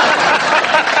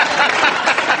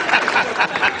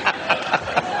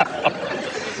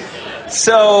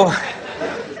 So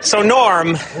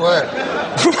Norm. What?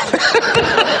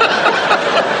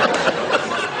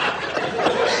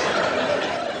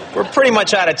 We're pretty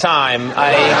much out of time.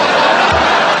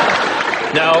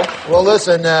 No. Well,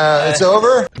 listen, it's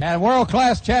over. And World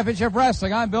Class Championship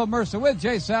Wrestling, I'm Bill Mercer with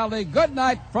Jay Saldi. Good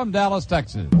night from Dallas,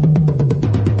 Texas.